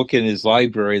this book in his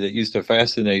library that used to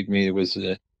fascinate me. It was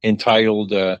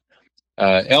entitled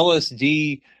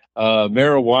LSD,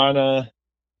 Marijuana,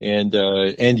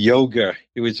 and Yoga.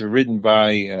 It was written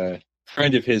by a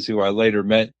friend of his who I later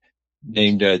met,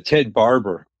 named Ted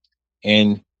Barber.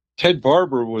 And Ted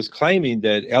Barber was claiming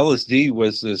that LSD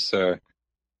was this. You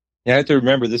have to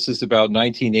remember, this is about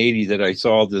 1980 that I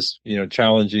saw this,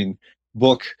 challenging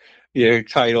book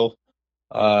title.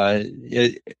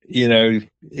 In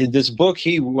this book,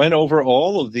 he went over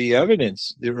all of the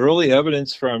evidence, the early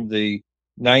evidence from the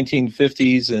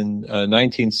 1950s and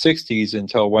 1960s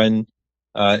until when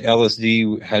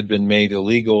LSD had been made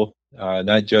illegal,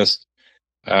 not just,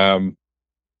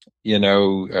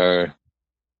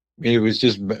 it was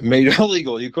just made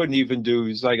illegal. You couldn't even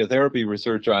do psychotherapy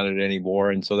research on it anymore.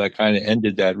 And so that kind of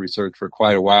ended that research for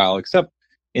quite a while, except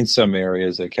in some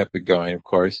areas they kept it going, of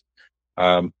course.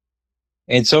 And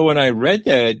so when I read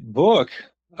that book,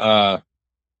 I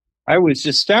was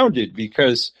astounded,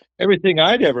 because everything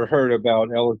I'd ever heard about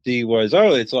LSD was,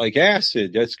 it's like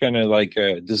acid. That's going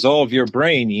to dissolve your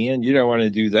brain, Ian. You don't want to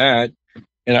do that.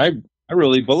 And I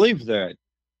really believed that.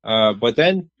 But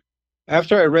then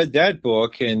after I read that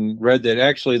book and read that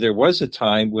actually there was a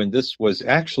time when this was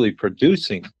actually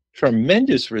producing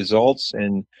tremendous results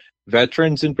in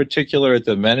veterans, in particular at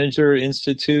the Menninger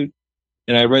Institute,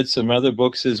 and I read some other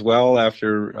books as well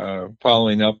after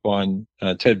following up on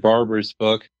Ted Barber's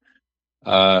book,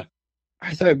 I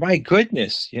thought, my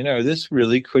goodness, this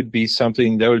really could be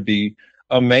something that would be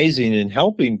amazing in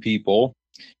helping people.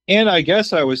 And I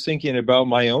guess I was thinking about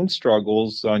my own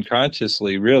struggles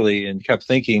unconsciously, really, and kept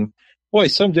thinking, boy,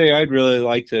 someday I'd really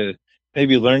like to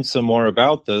maybe learn some more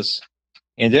about this.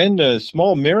 And then a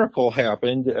small miracle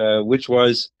happened, which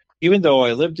was, even though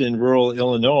I lived in rural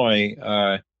Illinois,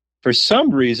 for some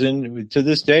reason, to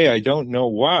this day, I don't know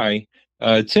why,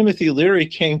 Timothy Leary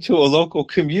came to a local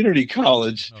community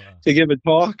college to give a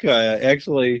talk,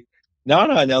 actually not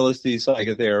on LSD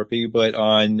psychotherapy, but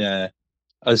on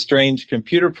a strange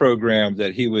computer program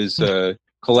that he was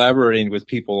collaborating with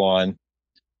people on.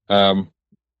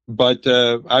 But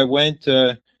I went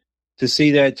to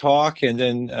see that talk, and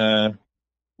then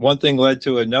one thing led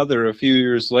to another. A few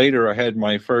years later, I had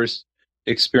my first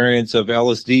experience of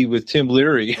LSD with Tim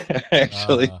Leary,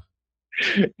 actually.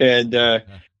 And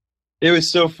it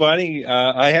was so funny.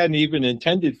 I hadn't even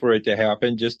intended for it to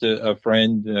happen. Just a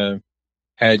friend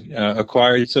had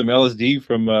acquired some LSD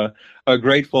from a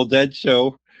Grateful Dead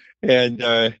show, and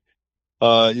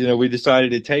we decided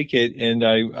to take it. And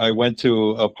I went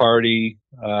to a party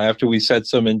after we set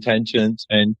some intentions,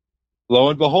 and lo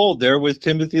and behold, there was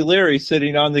Timothy Leary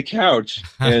sitting on the couch,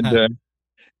 and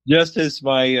just as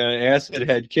my acid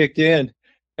had kicked in,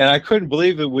 and I couldn't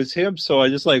believe it was him. So I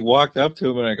just walked up to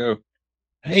him and I go,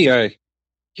 "Hey,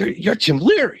 you're Tim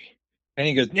Leary." And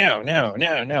he goes, no,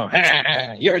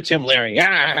 you're Tim Leary.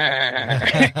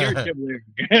 You're Tim Leary.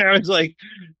 And I was like,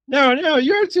 No,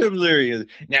 you're Tim Leary.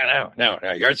 No,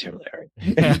 you're Tim Leary.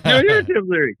 No, you're Tim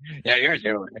Leary. Yeah, you're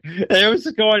Tim Leary. And it was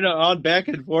going on back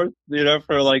and forth,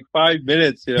 for like 5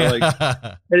 minutes, like,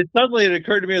 and suddenly it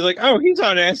occurred to me, like, oh, he's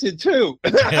on acid too.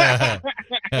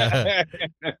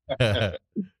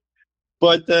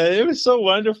 But it was so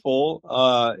wonderful.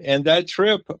 And that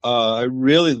trip, I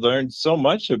really learned so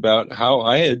much about how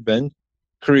I had been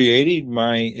creating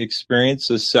my experience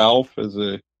of self as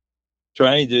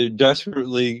trying to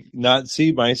desperately not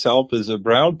see myself as a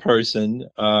brown person.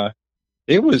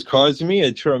 It was causing me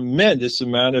a tremendous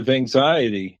amount of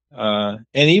anxiety. And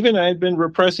even I'd been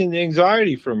repressing the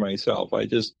anxiety for myself. I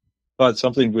just thought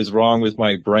something was wrong with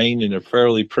my brain in a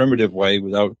fairly primitive way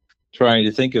without trying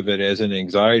to think of it as an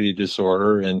anxiety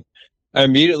disorder. And I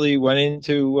immediately went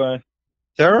into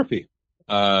therapy.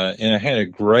 And I had a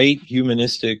great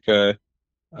humanistic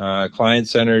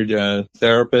client-centered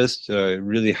therapist.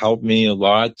 Really helped me a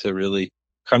lot to really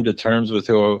come to terms with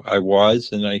who I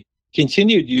was. And I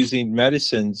continued using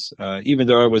medicines, even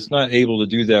though I was not able to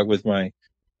do that with my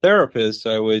therapist.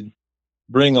 I would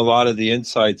bring a lot of the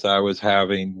insights I was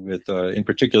having with, in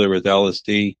particular with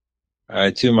LSD,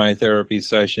 to my therapy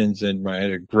sessions. And I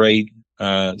had a great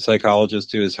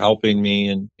psychologist who was helping me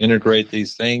and integrate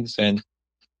these things. And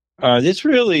this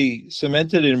really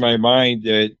cemented in my mind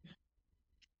that,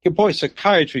 boy,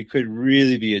 psychiatry could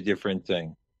really be a different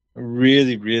thing.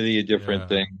 Really, really a different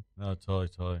thing. No,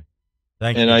 totally.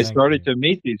 Thank you. And I started to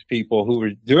meet these people who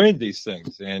were doing these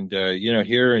things. And,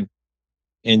 here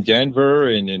in Denver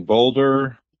and in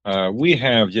Boulder, we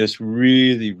have just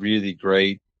really, really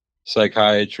great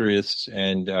psychiatrists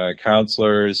and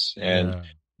counselors and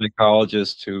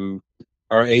psychologists who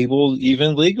are able,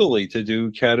 even legally, to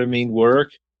do ketamine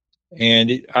work.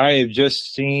 And I have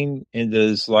just seen in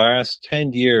this last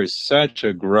 10 years such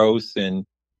a growth and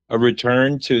a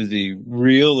return to the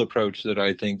real approach that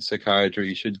I think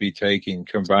psychiatry should be taking,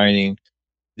 combining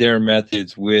their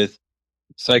methods with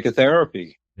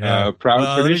psychotherapy. Let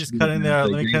me just cut in there.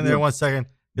 Let me cut in there 1 second.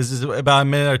 This is about a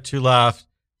minute or two left.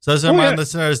 So as a reminder,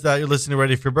 listeners, that you're listening to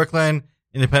Radio Free Brooklyn,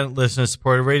 independent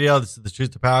listener-supported radio. This is the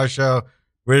Truth to Power Show.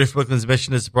 Radio Free Brooklyn's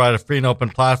mission is to provide a free and open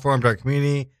platform to our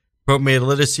community, promote media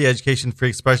literacy, education, free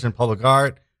expression, and public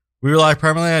art. We rely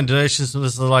primarily on donations from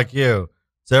listeners like you.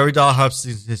 So every dollar helps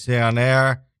us to stay on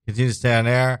air, continue to stay on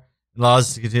air, and allows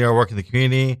us to continue our work in the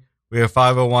community. We are a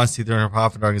 501c3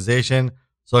 nonprofit organization,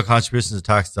 so our contributions are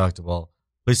tax deductible.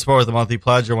 Please support with a monthly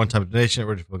pledge or one-time donation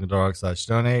at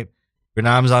RadioFreeBrooklyn.org/donate. If you're an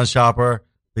Amazon shopper,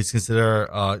 please consider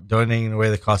donating in a way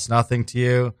that costs nothing to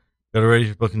you. Go to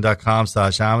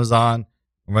RadioFreeBrooklyn.com/Amazon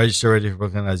and register Radio Free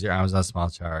Brooklyn as your Amazon Smile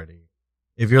charity.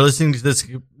 If you're listening to this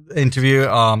interview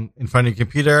in front of your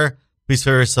computer, please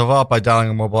fill yourself up by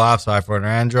downloading a mobile app, so iPhone or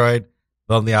Android.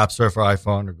 Go to the App Store for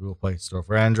iPhone or Google Play Store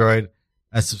for Android.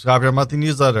 And subscribe to our monthly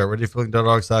newsletter,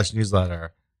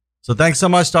 RadioFreeBrooklyn.org/newsletter. So thanks so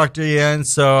much, Dr. Ian.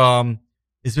 So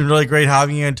it's been really great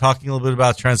having you and talking a little bit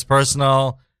about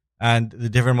transpersonal and the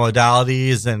different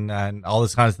modalities and all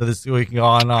this kind of stuff. This we can go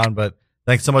on, but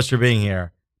thanks so much for being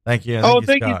here. Thank you.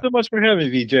 Thank you so much for having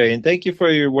me, VJ, and thank you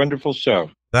for your wonderful show.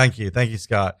 Thank you,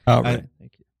 Scott. All right,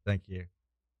 thank you.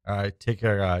 All right, take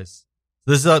care, guys.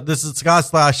 So this is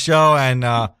Scott's last show, and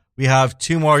we have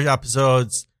 2 more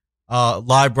episodes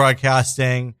live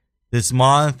broadcasting this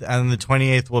month, and the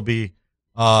 28th we'll be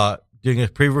doing a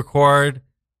pre-record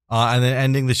and then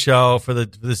ending the show for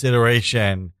this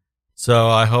iteration. So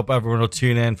I hope everyone will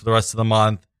tune in for the rest of the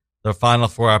month. The final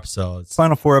 4 episodes.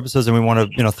 And we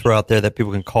want to throw out there that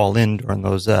people can call in during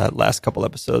those last couple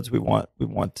episodes. We want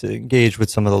to engage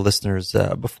with some of the listeners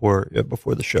before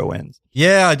the show ends.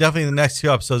 Yeah, definitely. The next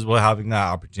 2 episodes we're having that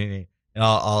opportunity, and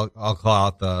I'll call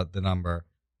out the number.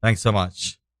 Thanks so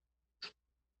much.